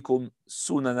شَرَعَ لِنَبِيِّكُمْ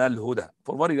سُنَنَ الْهُدَى.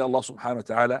 For what Allah subhanahu wa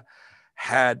ta'ala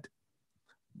had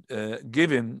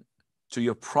given to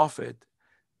your prophet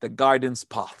the guidance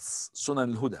paths,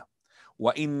 sunan al-huda.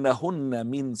 وَإِنَّهُنَّ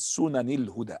مِن سُنَنِ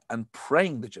الْهُدَى. And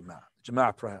praying the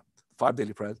Jama'ah prayer, 5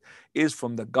 daily prayers, is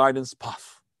from the guidance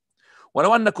path. وَلَوْ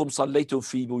أَنَّكُمْ صَلَّيْتُمْ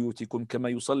فِي بُيُوتِكُمْ كَمَا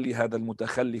يُصَلِّي هَذَا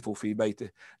الْمُتَخَلِّفُ فِي بَيْتِهِ. And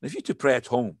if you to pray at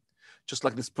home, just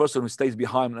like this person who stays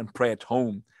behind and pray at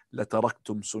home,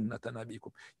 لَتَرَكْتُمْ سُنَّةَ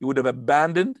نَبِيكُمْ. You would have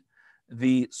abandoned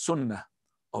the sunnah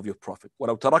of your prophet.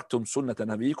 وَلَوْ تَرَكْتُمْ سُنَّةَ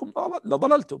نَبِيكُمْ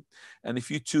لَضَلَلْتُمْ. And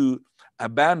if you to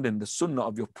abandon the sunnah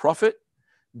of your prophet,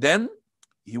 then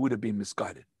you would have been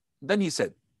misguided. Then he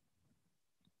said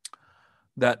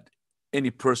that any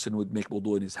person would make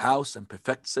wudu in his house and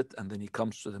perfects it, and then he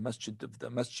comes to the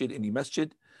masjid, any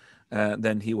masjid,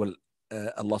 then he will,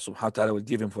 Allah subhanahu wa ta'ala will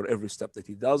give him for every step that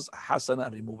he does, hasana,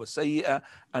 and remove a sayyi'ah,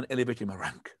 and elevate him a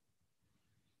rank,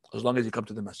 as long as he comes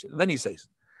to the masjid. And then he says,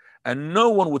 and no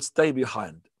one would stay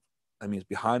behind, that means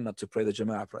behind, not to pray the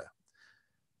Jama'ah prayer,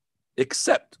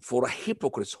 except for a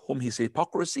hypocrite, whom his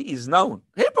hypocrisy is known.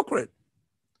 Hypocrite.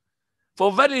 For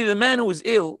verily the man who is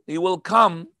ill, he will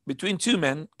come between two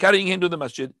men, carrying him to the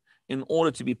masjid, in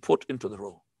order to be put into the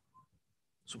row.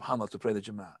 SubhanAllah, to pray the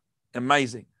Jama'ah.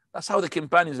 Amazing. That's how the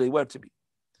companions they were to be.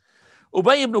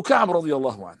 Ubay ibn Ka'b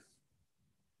radiallahu anhu,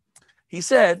 he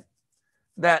said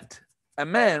that a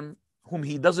man whom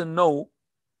he doesn't know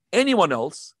anyone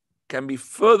else can be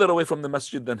further away from the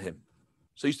masjid than him.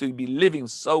 So he used to be living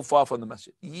so far from the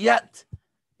masjid. Yet,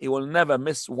 he will never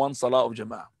miss one salah of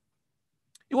Jama'ah.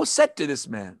 It was said to this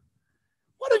man,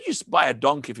 why don't you buy a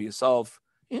donkey for yourself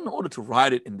in order to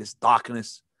ride it in this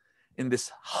darkness, in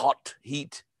this hot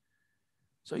heat?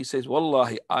 So he says,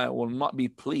 Wallahi, I will not be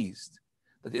pleased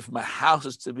that if my house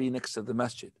is to be next to the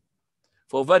masjid.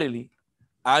 For verily,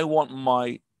 I want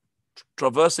my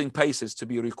traversing paces to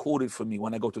be recorded for me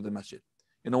when I go to the masjid.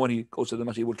 You know, when he goes to the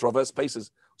masjid, he will traverse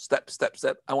paces, step, step,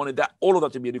 step. I wanted that, all of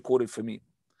that to be recorded for me.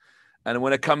 And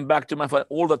when I come back to my family,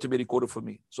 all that to be recorded for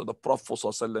me. So the Prophet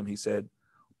ﷺ, he said,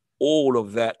 all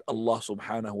of that Allah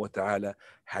subhanahu wa ta'ala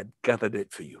had gathered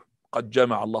it for you. قَدْ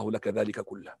جَمَعَ اللَّهُ لَكَ ذَلِكَ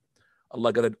كُلَّهُ.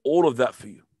 Allah gathered all of that for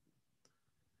you.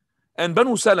 And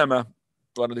Banu Salama,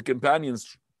 one of the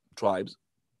companions' tribes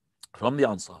from the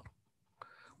Ansar,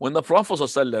 when the Prophet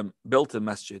ﷺ built a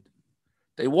masjid,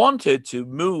 they wanted to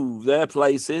move their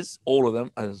places, all of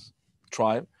them as a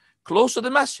tribe, close to the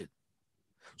masjid.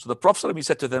 So the Prophet ﷺ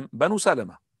said to them, Banu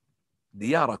Salama,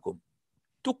 diyarakum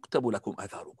tuktabu lakum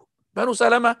atharukum. Banu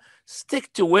Salama,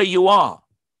 stick to where you are.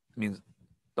 It means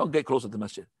don't get close to the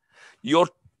masjid. Your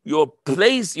Your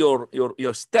place,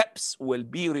 your steps will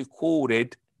be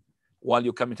recorded while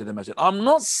you're coming to the masjid. I'm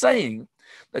not saying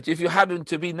that if you happen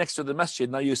to be next to the masjid,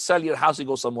 now you sell your house and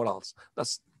go somewhere else.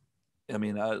 That's, not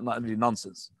really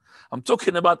nonsense. I'm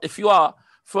talking about if you are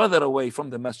further away from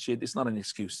the masjid, it's not an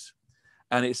excuse.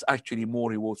 And it's actually more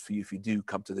reward for you if you do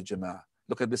come to the jama'ah.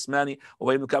 Look at this man,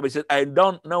 Ubay ibn Ka'b said, I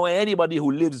don't know anybody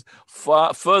who lives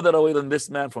further away than this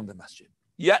man from the masjid.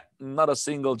 Yet, not a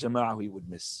single jama'ah he would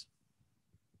miss.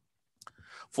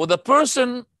 For the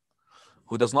person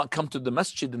who does not come to the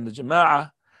masjid in the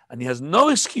jama'ah, and he has no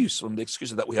excuse from the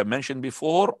excuses that we have mentioned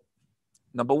before,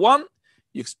 number one,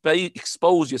 you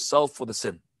expose yourself for the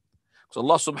sin. Because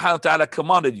Allah subhanahu wa ta'ala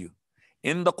commanded you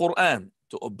in the Quran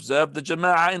to observe the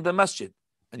jama'ah in the masjid,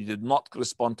 and you did not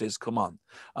respond to his command.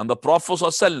 And the Prophet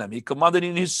ﷺ, he commanded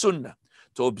in his sunnah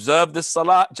to observe the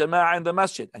salah jama'ah in the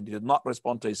masjid, and you did not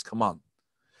respond to his command.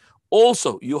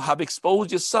 Also, you have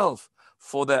exposed yourself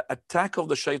for the attack of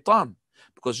the shaitan,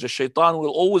 because the shaitan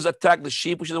will always attack the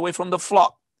sheep which is away from the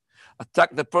flock,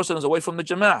 attack the person who is away from the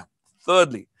jama'ah.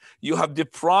 Thirdly, you have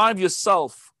deprived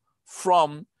yourself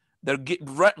from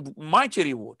the mighty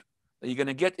reward that you're going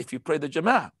to get if you pray the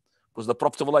jama'ah. Because the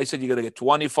Prophet of Allah said you're going to get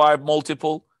 25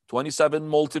 multiple, 27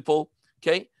 multiple,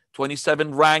 okay,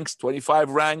 27 ranks, 25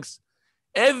 ranks.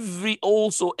 Every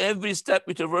step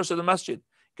you traverse in the masjid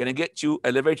going to get you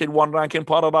elevated one rank in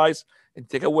paradise and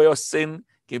take away your sin,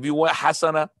 give you a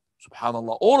hasana.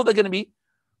 Subhanallah. All of them going to be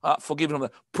forgiven from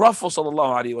the Prophet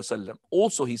sallallahu alaihi wasallam.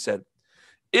 Also, he said,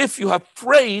 if you have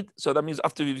prayed, so that means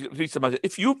after you reach the masjid,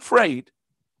 if you prayed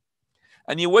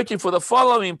and you're waiting for the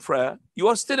following prayer, you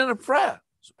are still in a prayer.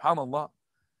 Subhanallah.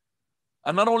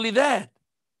 And not only that,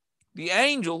 the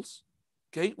angels,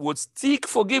 okay, would seek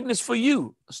forgiveness for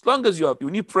you. As long as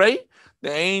when you pray,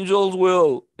 the angels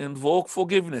will invoke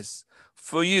forgiveness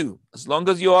for you. As long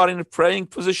as you are in a praying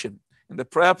position, in the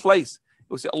prayer place, you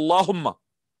will say, Allahumma,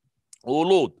 O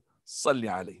Lord, salli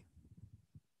alayhi.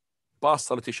 Pass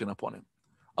salutation upon him.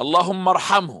 Allahumma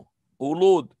arhamhu. O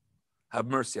Lord, have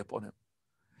mercy upon him.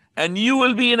 And you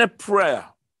will be in a prayer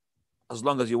as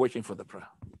long as you're waiting for the prayer.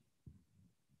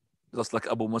 Just like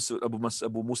Abu Musa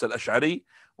al-Ash'ari,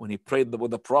 when he prayed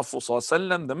with the Prophet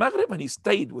ﷺ, the Maghrib, and he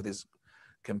stayed with his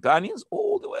companions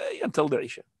all the way until the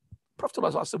Isha. Prophet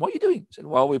ﷺ, what are you doing? He said,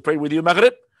 well, we prayed with you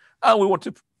Maghrib, and we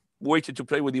waited to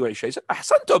pray with you Isha. He said,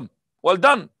 Ahsantum, well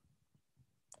done.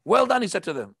 Well done, he said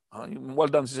to them. Well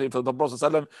done, he said, for the Prophet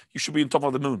ﷺ, you should be on top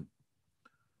of the moon.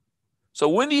 So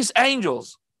when these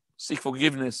angels seek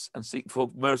forgiveness and seek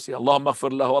for mercy, Allahumma aghfir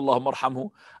lahu, Allahumma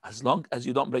arhamhu, as long as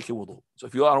you don't break your wudu. So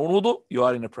if you are on wudu, you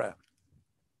are in a prayer.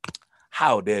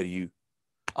 How dare you,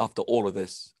 after all of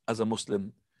this, as a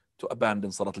Muslim, to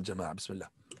abandon Salat al-Jama'ah? Bismillah.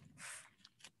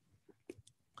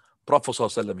 Prophet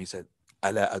ﷺ, he said,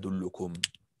 Ala adullukum,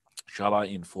 shall I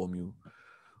inform you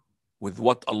with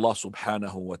what Allah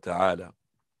subhanahu wa ta'ala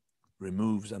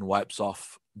removes and wipes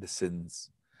off the sins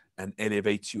and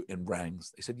elevates you in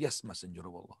ranks? He said, yes, Messenger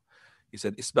of Allah. He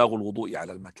said, إسباغ الوضوء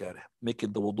على المكاره,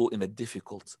 making the wudu in a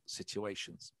difficult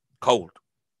situations. Cold.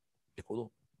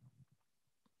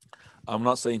 I'm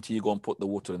not saying to you go and put the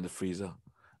water in the freezer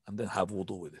and then have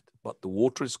wudu with it. But the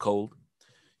water is cold,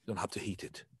 you don't have to heat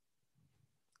it.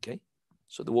 Okay?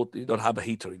 So the water, you don't have a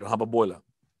heater, you don't have a boiler.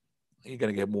 You're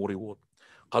going to get more reward.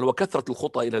 قال وكثرة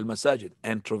الخطى إلى المساجد,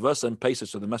 and traverse and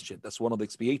paces to the masjid. That's one of the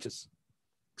expiators.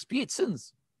 Expiate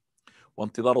sins.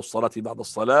 وانتظار الصلاة بعد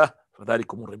الصلاة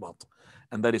فذلكم الرباط.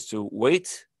 And that is to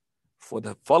wait for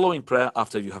the following prayer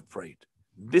after you have prayed.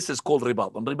 This is called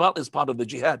ribat. And ribat is part of the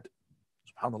jihad.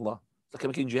 Subhanallah. It's like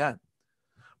making jihad.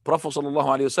 Prophet sallallahu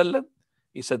alayhi wasallam,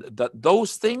 he said that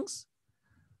those things,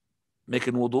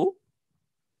 making wudu,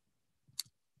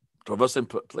 traversing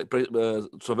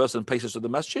paces to the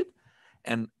masjid,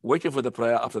 and waiting for the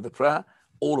prayer after the prayer,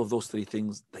 all of those three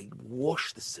things, they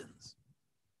wash the sins.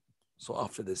 So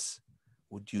after this,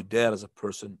 would you dare as a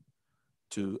person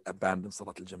to abandon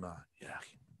Salat al-Jama'ah? Ya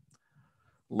akhi.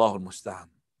 Allahu al-Musta'an.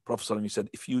 Prophet ﷺ, he said,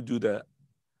 if you do the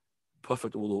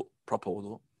perfect wudu, proper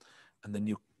wudu, and then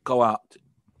you go out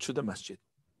to the masjid,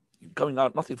 you're going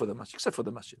out nothing for the masjid, except for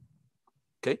the masjid.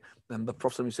 Okay? Then the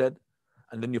Prophet ﷺ said,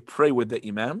 and then you pray with the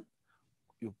Imam,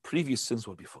 your previous sins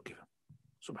will be forgiven.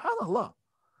 Subhanallah.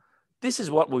 This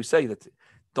is what we say, that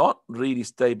don't really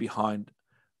stay behind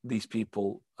these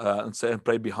people and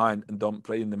pray behind and don't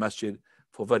pray in the masjid.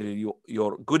 For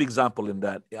your good example in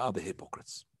that are the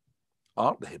hypocrites.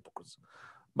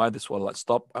 By this, well, let's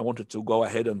stop. I wanted to go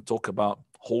ahead and talk about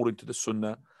holding to the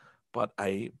sunnah, but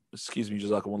excuse me,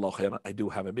 jazakumullah khairan, I do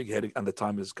have a big headache and the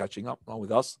time is catching up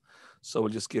with us. So we'll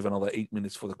just give another 8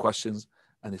 minutes for the questions,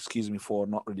 and excuse me for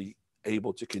not really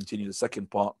able to continue the second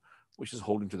part which is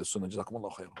holding to the sunnah.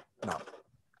 Jazakumullah khairan. Naam.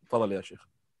 Fadal ya Shaykh.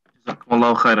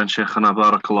 Jazakumullah khairan, Shaykhana,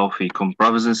 barakallahu feekum.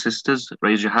 Brothers and sisters,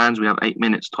 raise your hands. We have 8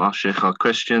 minutes to ask Shaykh our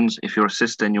questions. If you're a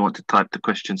sister and you want to type the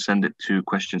question, send it to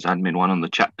questions admin 1 on the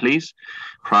chat, please.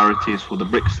 Priority is for the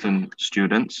Brixton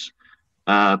students.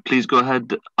 Please go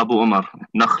ahead, Abu Umar,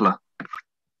 Nakhla.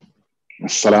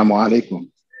 Assalamu alaikum.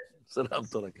 Salam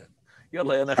alaikum.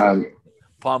 Yalla ya Nakhla.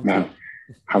 Palm tree.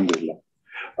 Alhamdulillah.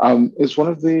 Is one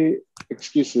of the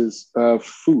excuses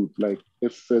food, like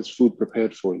if there's food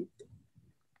prepared for you?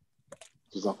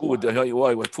 Food,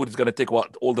 why? What food is going to take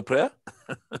what? All the prayer?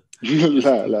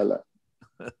 La.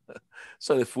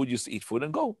 So the food, used to eat food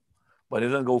and go. But it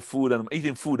doesn't go food, and I'm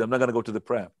eating food, I'm not going to go to the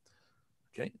prayer.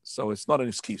 Okay? So it's not an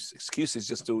excuse. Excuse is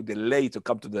just to delay to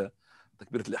come to the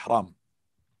Takbirat al-Ihram.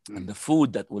 And the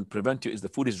food that will prevent you is the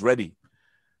food is ready.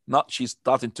 Not she's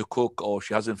starting to cook or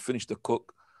she hasn't finished the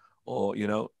cook or,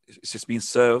 it's just being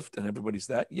served and everybody's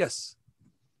there. Yes.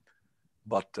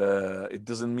 But it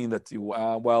doesn't mean that you,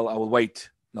 I will wait.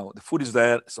 No, the food is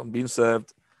there. It's being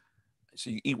served. So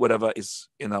you eat whatever is,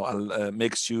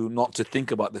 makes you not to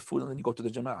think about the food, and then you go to the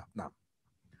Jama'ah. Now.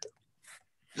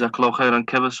 Jazakallah khairan.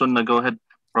 Kevin Sunnah, go ahead,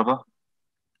 brother.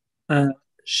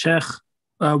 Sheikh,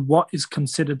 what is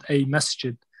considered a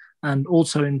masjid? And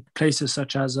also in places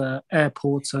such as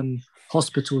airports and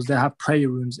hospitals, they have prayer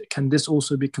rooms. Can this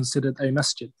also be considered a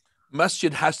masjid?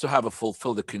 Masjid has to have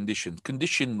fulfill the condition.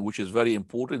 Condition which is very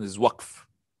important is waqf.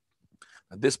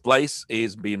 And this place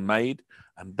is being made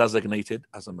and designated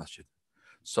as a masjid.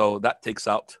 So that takes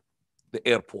out the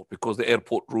airport, because the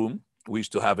airport room we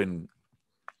used to have in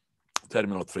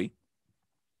Terminal 3,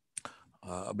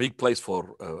 a big place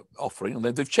for offering, and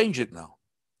then they've changed it now.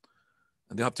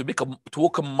 And they have to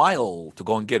walk a mile to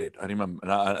go and get it. I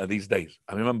remember these days.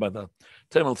 I remember the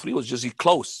Terminal 3 was just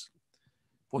close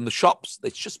from the shops. They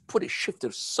just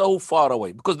shifted so far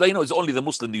away because they know it's only the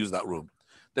Muslims who use that room.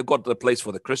 They've got the place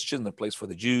for the Christians, the place for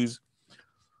the Jews.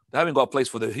 They haven't got a place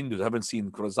for the Hindus. I haven't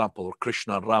seen, for example,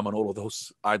 Krishna and Ram and all of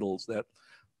those idols there.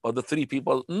 But the 3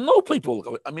 people, no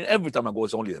people. I mean, every time I go,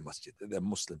 it's only the masjid. They're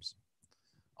Muslims.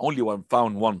 Only one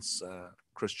found once,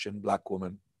 Christian, black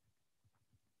woman.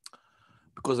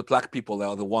 Because the black people, they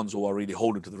are the ones who are really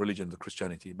holding to the religion of the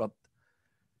Christianity. But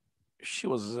she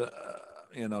was,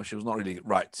 she was not really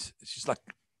right. She's like,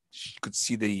 she could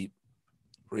see the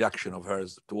reaction of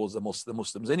hers towards the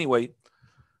Muslims. Anyway,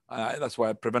 that's why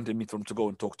it prevented me from to go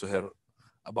and talk to her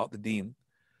about the deen.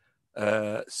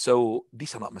 So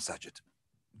these are not masajid,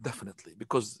 definitely.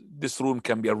 Because this room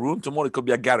can be a room. Tomorrow it could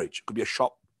be a garage. It could be a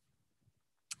shop.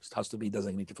 It has to be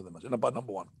designated for the masjid. Number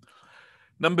 1.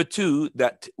 Number 2,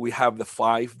 that we have the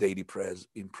 5 daily prayers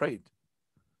being prayed.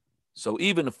 So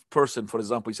even if a person, for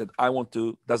example, he said, I want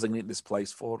to designate this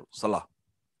place for salah.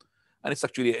 And it's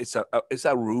actually, it's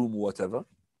a room or whatever.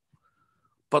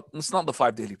 But it's not the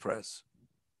 5 daily prayers.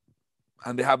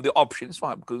 And they have the option, it's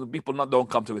fine, because people don't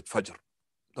come to it Fajr.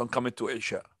 Don't come into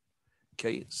Isha.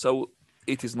 Okay, so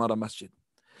it is not a masjid.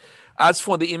 As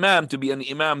for the imam to be an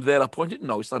imam there appointed,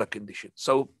 no, it's not a condition.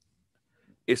 So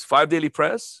it's 5 daily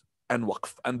prayers and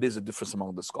waqf. And there's a difference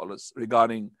among the scholars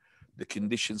regarding the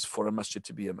conditions for a masjid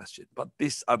to be a masjid. But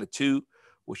these are the 2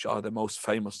 which are the most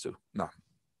famous too. Now.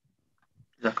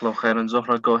 Jazakallah khairan.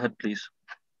 Zohra, go ahead, please.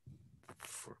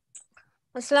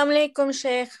 Assalamu alaikum,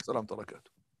 Sheikh. Salam alaikum.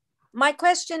 My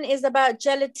question is about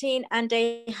gelatin and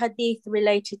a hadith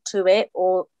related to it,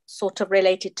 or sort of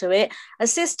related to it. A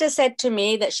sister said to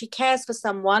me that she cares for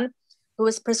someone who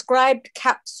was prescribed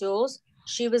capsules.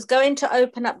 She was going to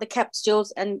open up the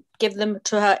capsules and give them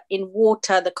to her in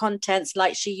water, the contents,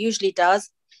 like she usually does.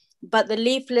 But the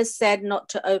leaflet said not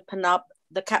to open up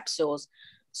the capsules.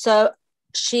 So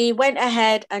she went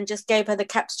ahead and just gave her the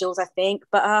capsules, I think.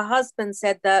 But her husband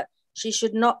said that she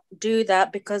should not do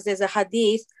that because there's a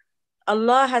hadith.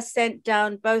 Allah has sent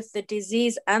down both the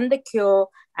disease and the cure,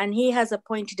 and He has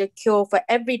appointed a cure for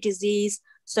every disease.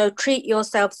 So treat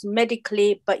yourselves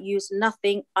medically, but use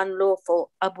nothing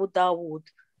unlawful. Abu Dawood,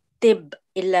 Tib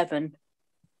 11.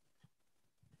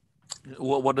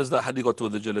 What does that hadith got to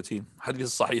with the gelatin? Hadith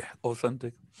is sahih,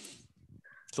 authentic.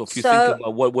 So if you think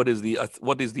about what is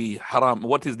the haram,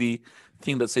 what is the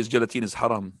thing that says gelatin is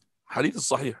haram? Hadith is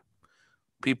sahih.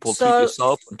 People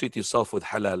treat yourself with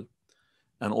halal.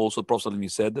 And also,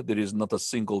 Prophet said that there is not a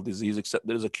single disease except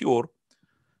there is a cure.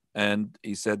 And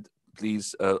he said,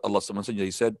 please, Allah's Messenger, he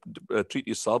said, treat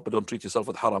yourself, but don't treat yourself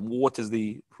with haram. What is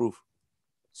the proof?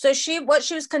 So what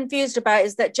she was confused about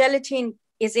is that gelatin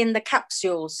is in the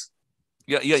capsules.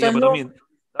 Yeah. But I mean,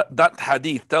 that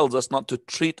hadith tells us not to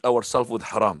treat ourselves with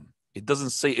haram. It doesn't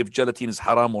say if gelatin is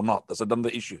haram or not. That's another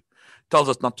issue. It tells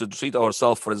us not to treat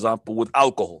ourselves, for example, with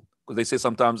alcohol. Because they say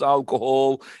sometimes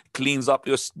alcohol cleans up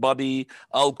your body.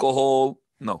 Alcohol,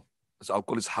 no.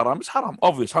 Alcohol is haram. It's haram,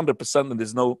 obvious, 100%, and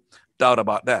there's no doubt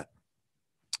about that.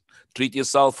 Treat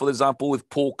yourself, for example, with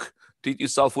pork. Treat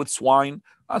yourself with swine.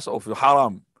 That's all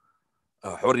haram.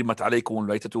 حرمت عليكم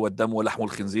الميتة والدم ولحم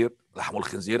الخنزير. لحم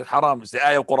الخنزير haram. It's the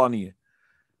ayah Quraniya.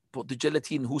 But the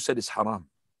gelatin, who said it's haram?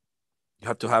 You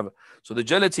have to have. So the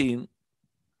gelatin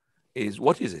is,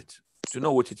 what is it? To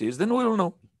know what it is, then we will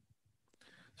know.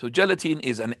 So gelatin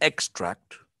is an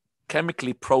extract,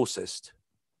 chemically processed,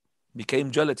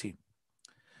 became gelatin.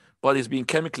 But it's being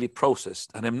chemically processed.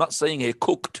 And I'm not saying here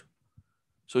cooked.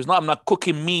 So it's not, I'm not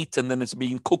cooking meat and then it's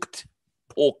being cooked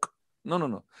pork.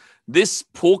 No. This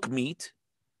pork meat,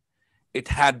 it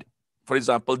had, for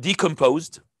example,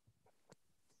 decomposed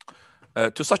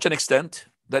to such an extent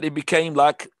that it became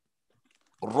like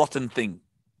a rotten thing.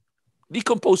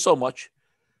 Decomposed so much,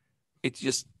 it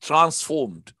just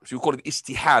transformed. So you call it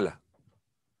istihala.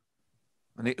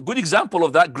 And a good example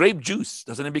of that, grape juice.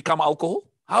 Doesn't it become alcohol?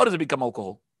 How does it become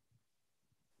alcohol?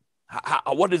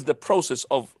 What is the process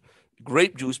of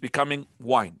grape juice becoming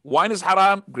wine? Wine is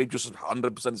haram, grape juice is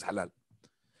 100% is halal.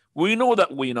 We know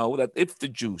that if the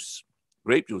juice,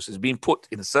 grape juice, is being put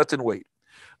in a certain way,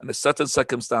 under certain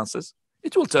circumstances,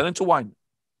 it will turn into wine.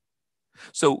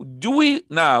 So do we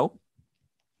now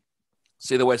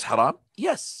say the word is haram?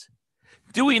 Yes.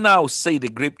 Do we now say the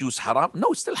grape juice haram?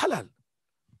 No, it's still halal.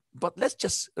 But let's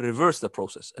just reverse the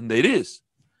process. And there it is.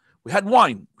 We had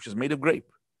wine, which is made of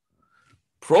grape.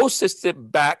 Processed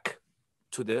it back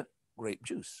to the grape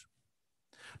juice.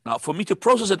 Now, for me to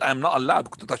process it, I'm not allowed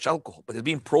to touch alcohol, but it's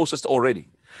being processed already.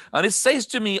 And it says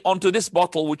to me, onto this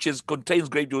bottle, which contains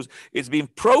grape juice, it's being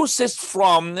processed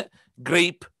from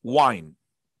grape wine.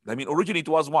 I mean, originally it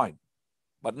was wine,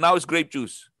 but now it's grape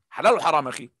juice. Halal or haram,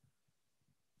 akhi?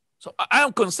 So I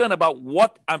am concerned about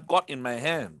what I've got in my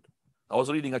hand. I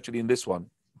was reading actually in this one.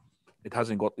 It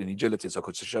hasn't got any gelatin, so I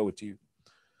could show it to you.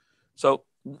 So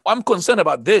I'm concerned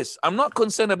about this. I'm not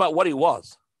concerned about what it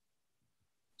was.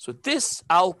 So this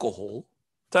alcohol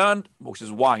turned, which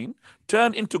is wine,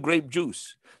 turned into grape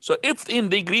juice. So if in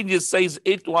the ingredients says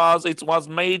it was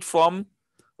made from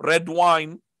red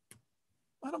wine,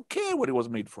 I don't care what it was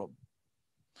made from.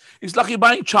 It's like you're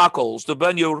buying charcoals to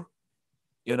burn your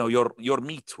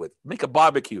meat with, make a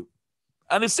barbecue.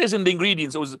 And it says in the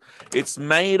ingredients, it's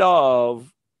made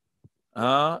of,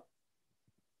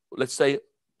 let's say,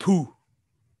 poo,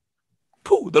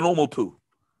 the normal poo.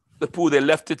 The poo, they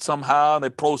left it somehow,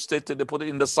 they processed it, they put it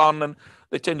in the sun, and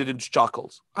they turned it into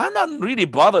charcoals. I'm not really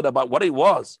bothered about what it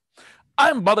was.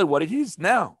 I'm bothered what it is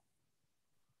now.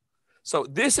 So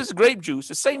this is grape juice.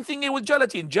 The same thing with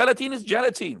gelatin. Gelatin is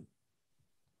gelatin.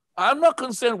 I'm not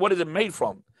concerned what is it made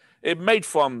from. It made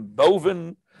from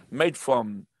bovine, made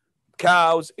from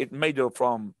cows, it made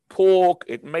from pork,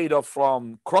 it made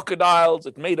from crocodiles,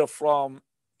 it made from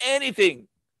anything.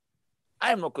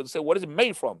 I am not concerned what is it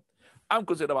made from. I'm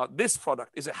concerned about this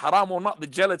product. Is it haram or not? The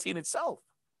gelatin itself.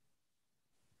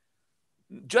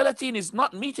 Gelatin is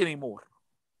not meat anymore.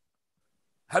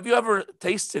 Have you ever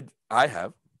tasted? I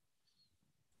have.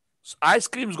 Ice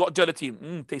cream's got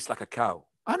gelatin. Tastes like a cow.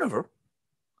 I never.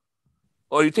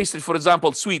 Or you tasted, for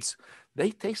example, sweets.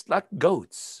 They taste like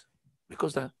goats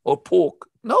or pork.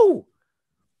 No.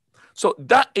 So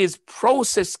that is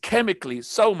processed chemically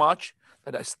so much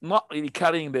that it's not really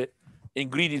carrying the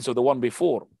ingredients of the one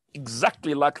before.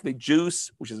 Exactly like the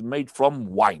juice, which is made from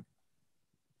wine.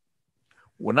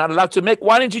 We're not allowed to make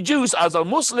wine into juice as a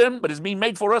Muslim, but it's being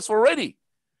made for us already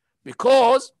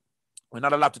because we're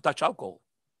not allowed to touch alcohol.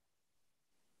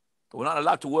 We're not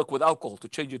allowed to work with alcohol to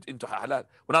change it into halal.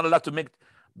 We're not allowed to make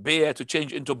beer to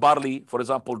change into barley, for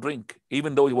example, drink,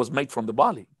 even though it was made from the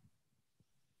barley.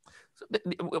 So,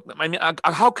 I mean,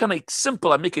 how can I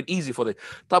make it easy for the?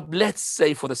 Let's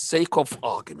say, for the sake of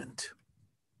argument,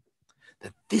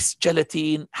 that this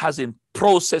gelatin hasn't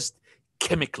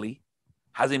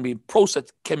been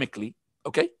processed chemically,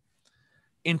 okay,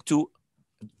 into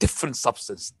a different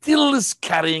substance, still is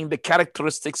carrying the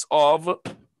characteristics of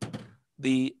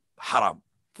the haram,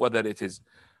 whether it is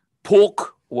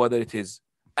pork, whether it is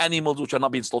animals which are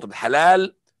not being slaughtered halal,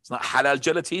 it's not halal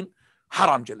gelatin,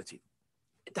 haram gelatin.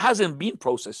 It hasn't been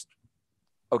processed.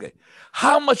 Okay.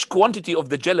 How much quantity of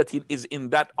the gelatin is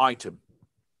in that item?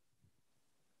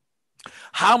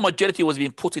 How much gelatin was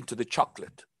being put into the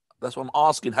chocolate? That's what I'm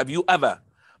asking. Have you ever,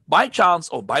 by chance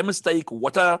or by mistake,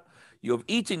 whatever, you've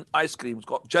eaten ice cream, it's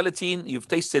got gelatin, you've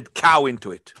tasted cow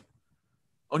into it.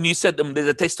 And you said there's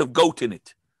a taste of goat in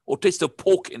it or taste of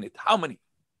pork in it. How many?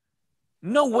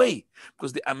 No way,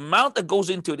 because the amount that goes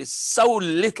into it is so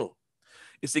little.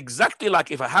 It's exactly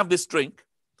like if I have this drink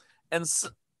and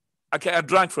Okay, I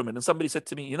drank from it, and somebody said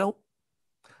to me,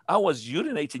 I was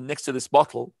urinating next to this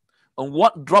bottle, and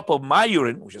what drop of my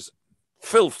urine, which is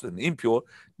filth and impure,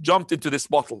 jumped into this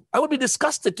bottle. I would be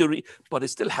disgusted to read, but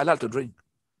it's still halal to drink.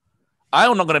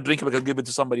 I'm not going to drink it, but I'll give it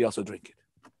to somebody else to drink it.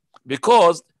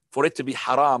 Because for it to be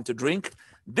haram to drink,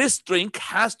 this drink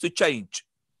has to change.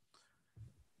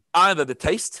 Either the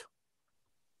taste,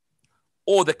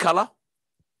 or the color,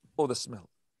 or the smell.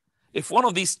 If one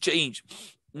of these change,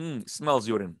 smells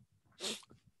urine,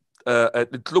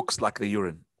 it looks like the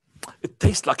urine, it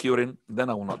tastes like urine, then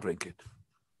I will not drink it.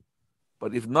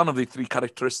 But if none of the three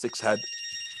characteristics had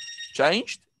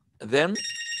changed, then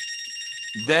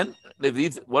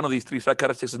if one of these three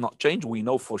characteristics is not changed, we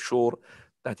know for sure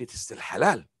that it is still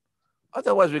halal.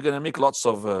 Otherwise, we're going to make lots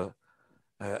of,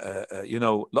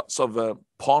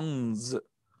 ponds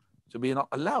to be not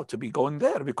allowed to be going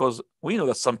there, because we know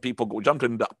that some people jumped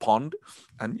in that pond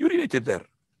and urinated there.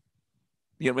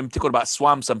 We're talking about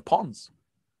swamps and ponds.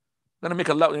 You're not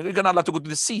allowed to go to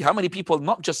the sea. How many people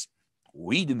not just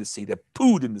weed in the sea, they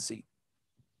pooed in the sea?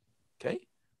 Okay?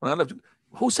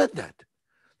 Who said that?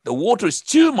 The water is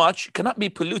too much, cannot be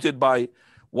polluted by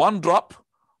one drop,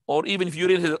 or even if you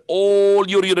urinated all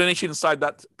your urination inside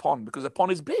that pond, because the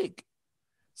pond is big.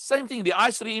 Same thing, the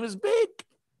ice cream is big.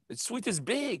 The sweet is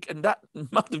big, and that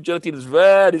amount of gelatin is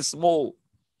very small.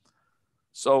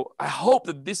 So I hope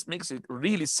that this makes it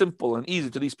really simple and easy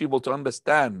to these people to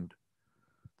understand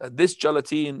that this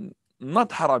gelatin,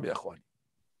 not haram, ya akhwani.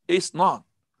 It's not.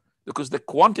 Because the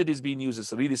quantities being used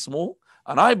is really small.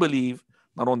 And I believe,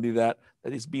 not only that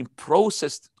it's being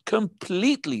processed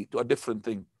completely to a different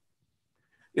thing.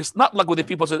 It's not like what the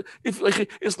people say.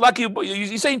 It's like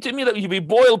you're saying to me that if you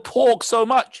boil pork so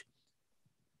much,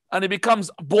 and it becomes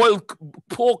boiled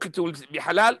pork, it will be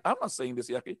halal. I'm not saying this,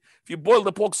 Yaki. If you boil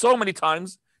the pork so many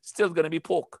times, it's still going to be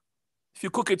pork. If you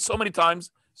cook it so many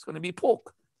times, it's going to be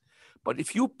pork. But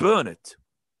if you burn it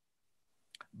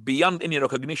beyond any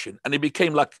recognition, and it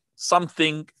became like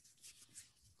something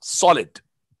solid,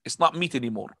 it's not meat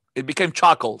anymore. It became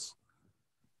charcoals.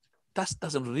 That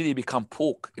doesn't really become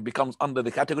pork. It becomes under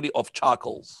the category of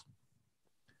charcoals,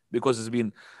 because it's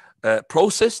been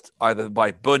processed either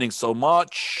by burning so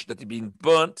much that it's being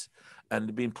burnt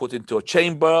and being put into a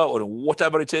chamber or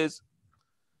whatever it is.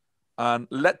 And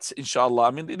let's, inshallah,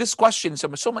 I mean, this question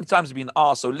so many times been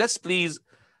asked, so let's please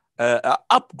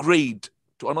upgrade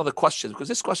to another question, because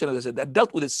this question, as I said, I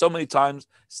dealt with it so many times,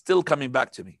 still coming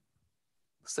back to me.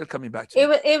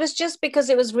 It was just because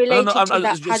it was related to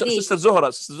that hadith. Sister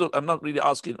Zuhra, I'm not really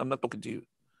asking, I'm not talking to you.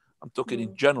 I'm talking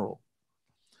in general.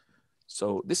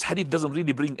 So this hadith doesn't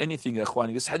really bring anything,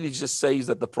 Akhwani. This hadith just says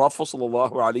that the Prophet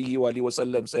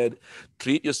ﷺ said,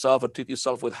 treat yourself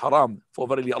with haram. For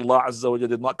verily Allah Azza wa Jalla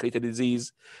did not create a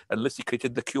disease unless He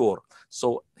created the cure.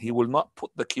 So He will not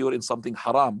put the cure in something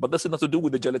haram. But this is not to do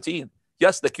with the gelatin.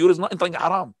 Yes, the cure is not in something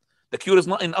haram. The cure is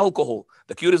not in alcohol.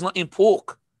 The cure is not in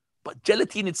pork. But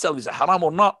gelatin itself, is it haram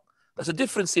or not? That's a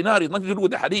different scenario. It's nothing to do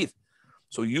with the hadith.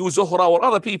 So you, Zuhra, or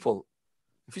other people,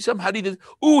 if you some hadith,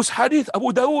 it's hadith,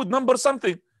 Abu Dawood, number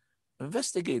something.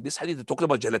 Investigate. This hadith is talking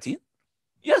about gelatin?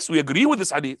 Yes, we agree with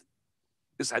this hadith.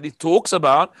 This hadith talks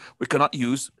about we cannot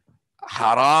use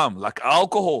haram, like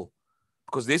alcohol.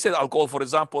 Because they said alcohol, for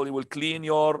example, it will clean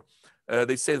your,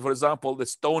 they said, for example, the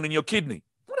stone in your kidney.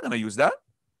 We're not going to use that.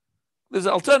 There's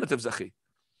alternatives, akhi.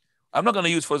 I'm not going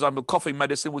to use, for example, coffee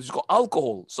medicine, which has got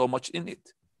alcohol so much in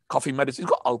it. Coffee medicine has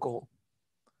got alcohol.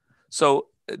 So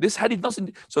this hadith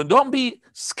doesn't. So don't be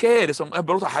scared. I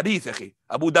brought a hadith, akhi.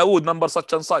 Abu Dawood, number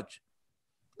such and such.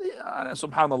 Yeah,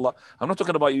 subhanallah. I'm not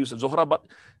talking about you, Zuhra, but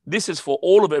this is for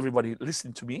all of everybody.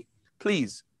 Listen to me.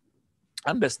 Please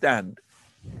understand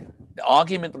the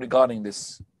argument regarding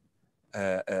this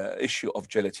issue of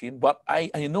gelatin. But I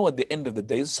know at the end of the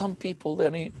day, some people,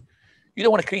 you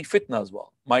don't want to create fitna as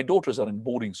well. My daughters are in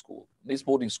boarding school. These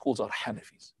boarding schools are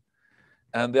Hanafis.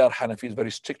 And they are Hanafis, very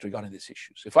strict regarding these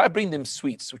issues. If I bring them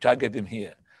sweets, which I get them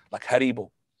here, like Haribo,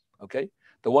 okay?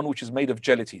 The one which is made of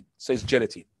gelatin, says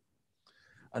gelatin.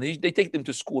 And they take them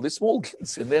to school. They're small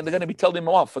kids, and they're going to be telling them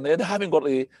off, and they haven't got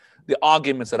the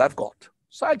arguments that I've got.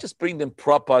 So I just bring them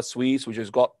proper sweets, which has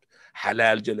got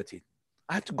halal gelatin.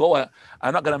 I have to go,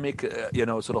 I'm not going to make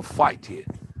sort of fight here.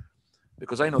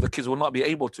 Because I know the kids will not be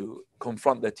able to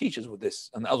confront their teachers with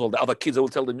this. And as well, the other kids, I will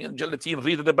tell them, gelatin,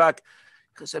 read at the back.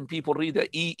 Because some people read the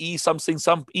E something,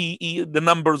 some E, the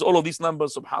numbers, all of these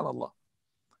numbers, subhanAllah.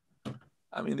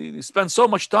 I mean, they spend so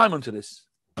much time into this.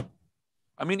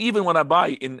 I mean, even when I buy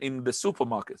in the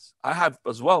supermarkets, I have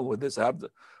as well with this, I have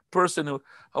the person who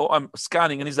I'm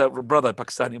scanning, and he's a brother,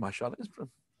 Pakistani, mashallah.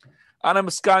 And I'm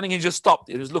scanning, he just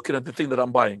stopped. He was looking at the thing that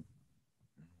I'm buying.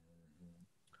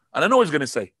 And I know what he's going to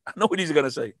say. I know what he's going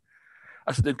to say.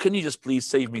 I said, then can you just please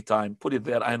save me time? Put it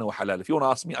there. I know halal. If you want to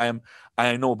ask me,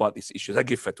 I know about these issues. I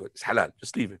give fatwa. It's halal.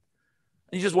 Just leave it.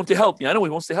 And he just wants to help me. I know he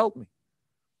wants to help me.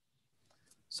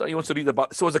 So he wants to read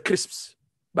about. So it was a crisps.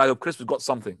 Bag of crisps got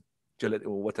something. Gelatin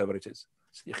or whatever it is.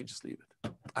 I said, just leave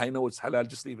it. I know it's halal.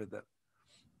 Just leave it there.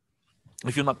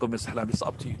 If you're not convinced halal, it's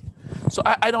up to you. So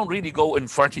I don't really go in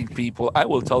fronting people. I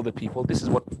will tell the people, this is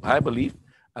what I believe,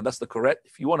 and that's the correct.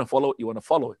 If you want to follow it, you want to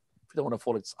follow it. If you don't want to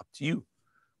follow it, it's up to you.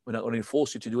 We're not going to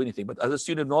force you to do anything. But as a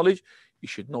student of knowledge, you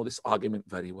should know this argument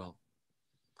very well.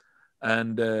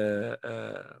 And we're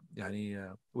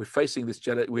facing this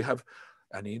gelatin. We have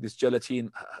this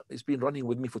gelatin. It's been running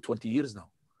with me for 20 years now.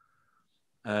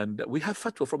 And we have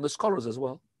fatwa from the scholars as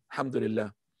well.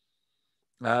 Alhamdulillah.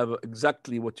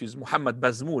 Exactly what is Muhammad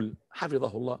Bazmul,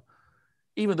 Hafidahullah.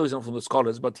 Even though he's not from the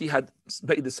scholars, but he had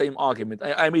made the same argument.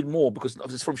 I made more because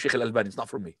it's from Shaykh al-Albani. It's not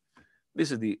from me.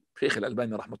 This is the Shaykh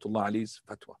al-Albani rahmatullah alayhi's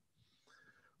fatwa.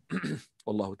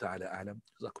 Wallahu ta'ala a'lam.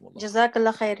 Jazakumullah.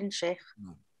 Jazakallah khairan, Shaykh.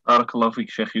 Barakallahu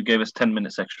feek, Shaykh. You gave us 10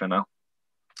 minutes extra now.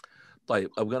 طيب,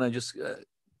 I'm going to just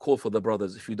call for the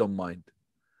brothers, if you don't mind.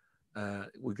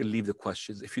 We can leave the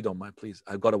questions, if you don't mind, please.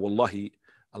 I've got wallahi,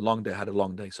 a long day. I had a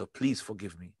long day, so please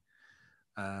forgive me.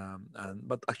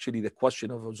 But actually, the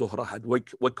question of Zuhra had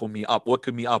woken me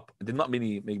up. It did not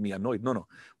make me annoyed. No.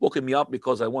 Woken me up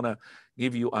because I want to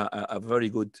give you a very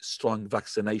good, strong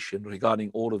vaccination regarding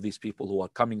all of these people who are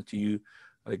coming to you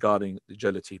regarding the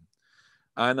gelatin.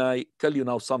 And I tell you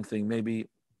now something, maybe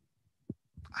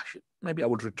I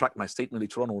would retract my statement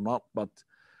later on or not, but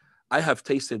I have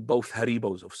tasted both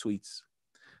haribos of sweets.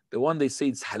 The one they say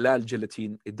it's halal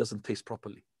gelatin, it doesn't taste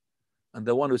properly. And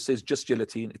the one who says just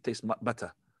gelatin, it tastes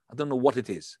better. I don't know what it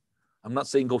is. I'm not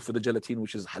saying go for the gelatin,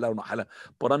 which is halal or not halal,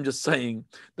 but I'm just saying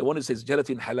the one who says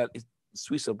gelatin halal,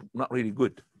 sweets are not really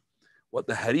good. What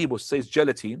the haribo says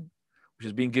gelatin, which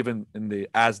is being given in the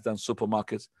Asda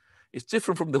supermarkets, it's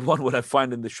different from the one what I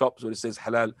find in the shops where it says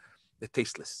halal. They're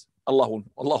tasteless. Allahu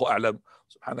a'lam.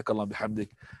 Subhanakallah bihamdik.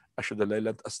 Ashhadu an la ilaha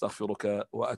illa anta astaghfiruka wa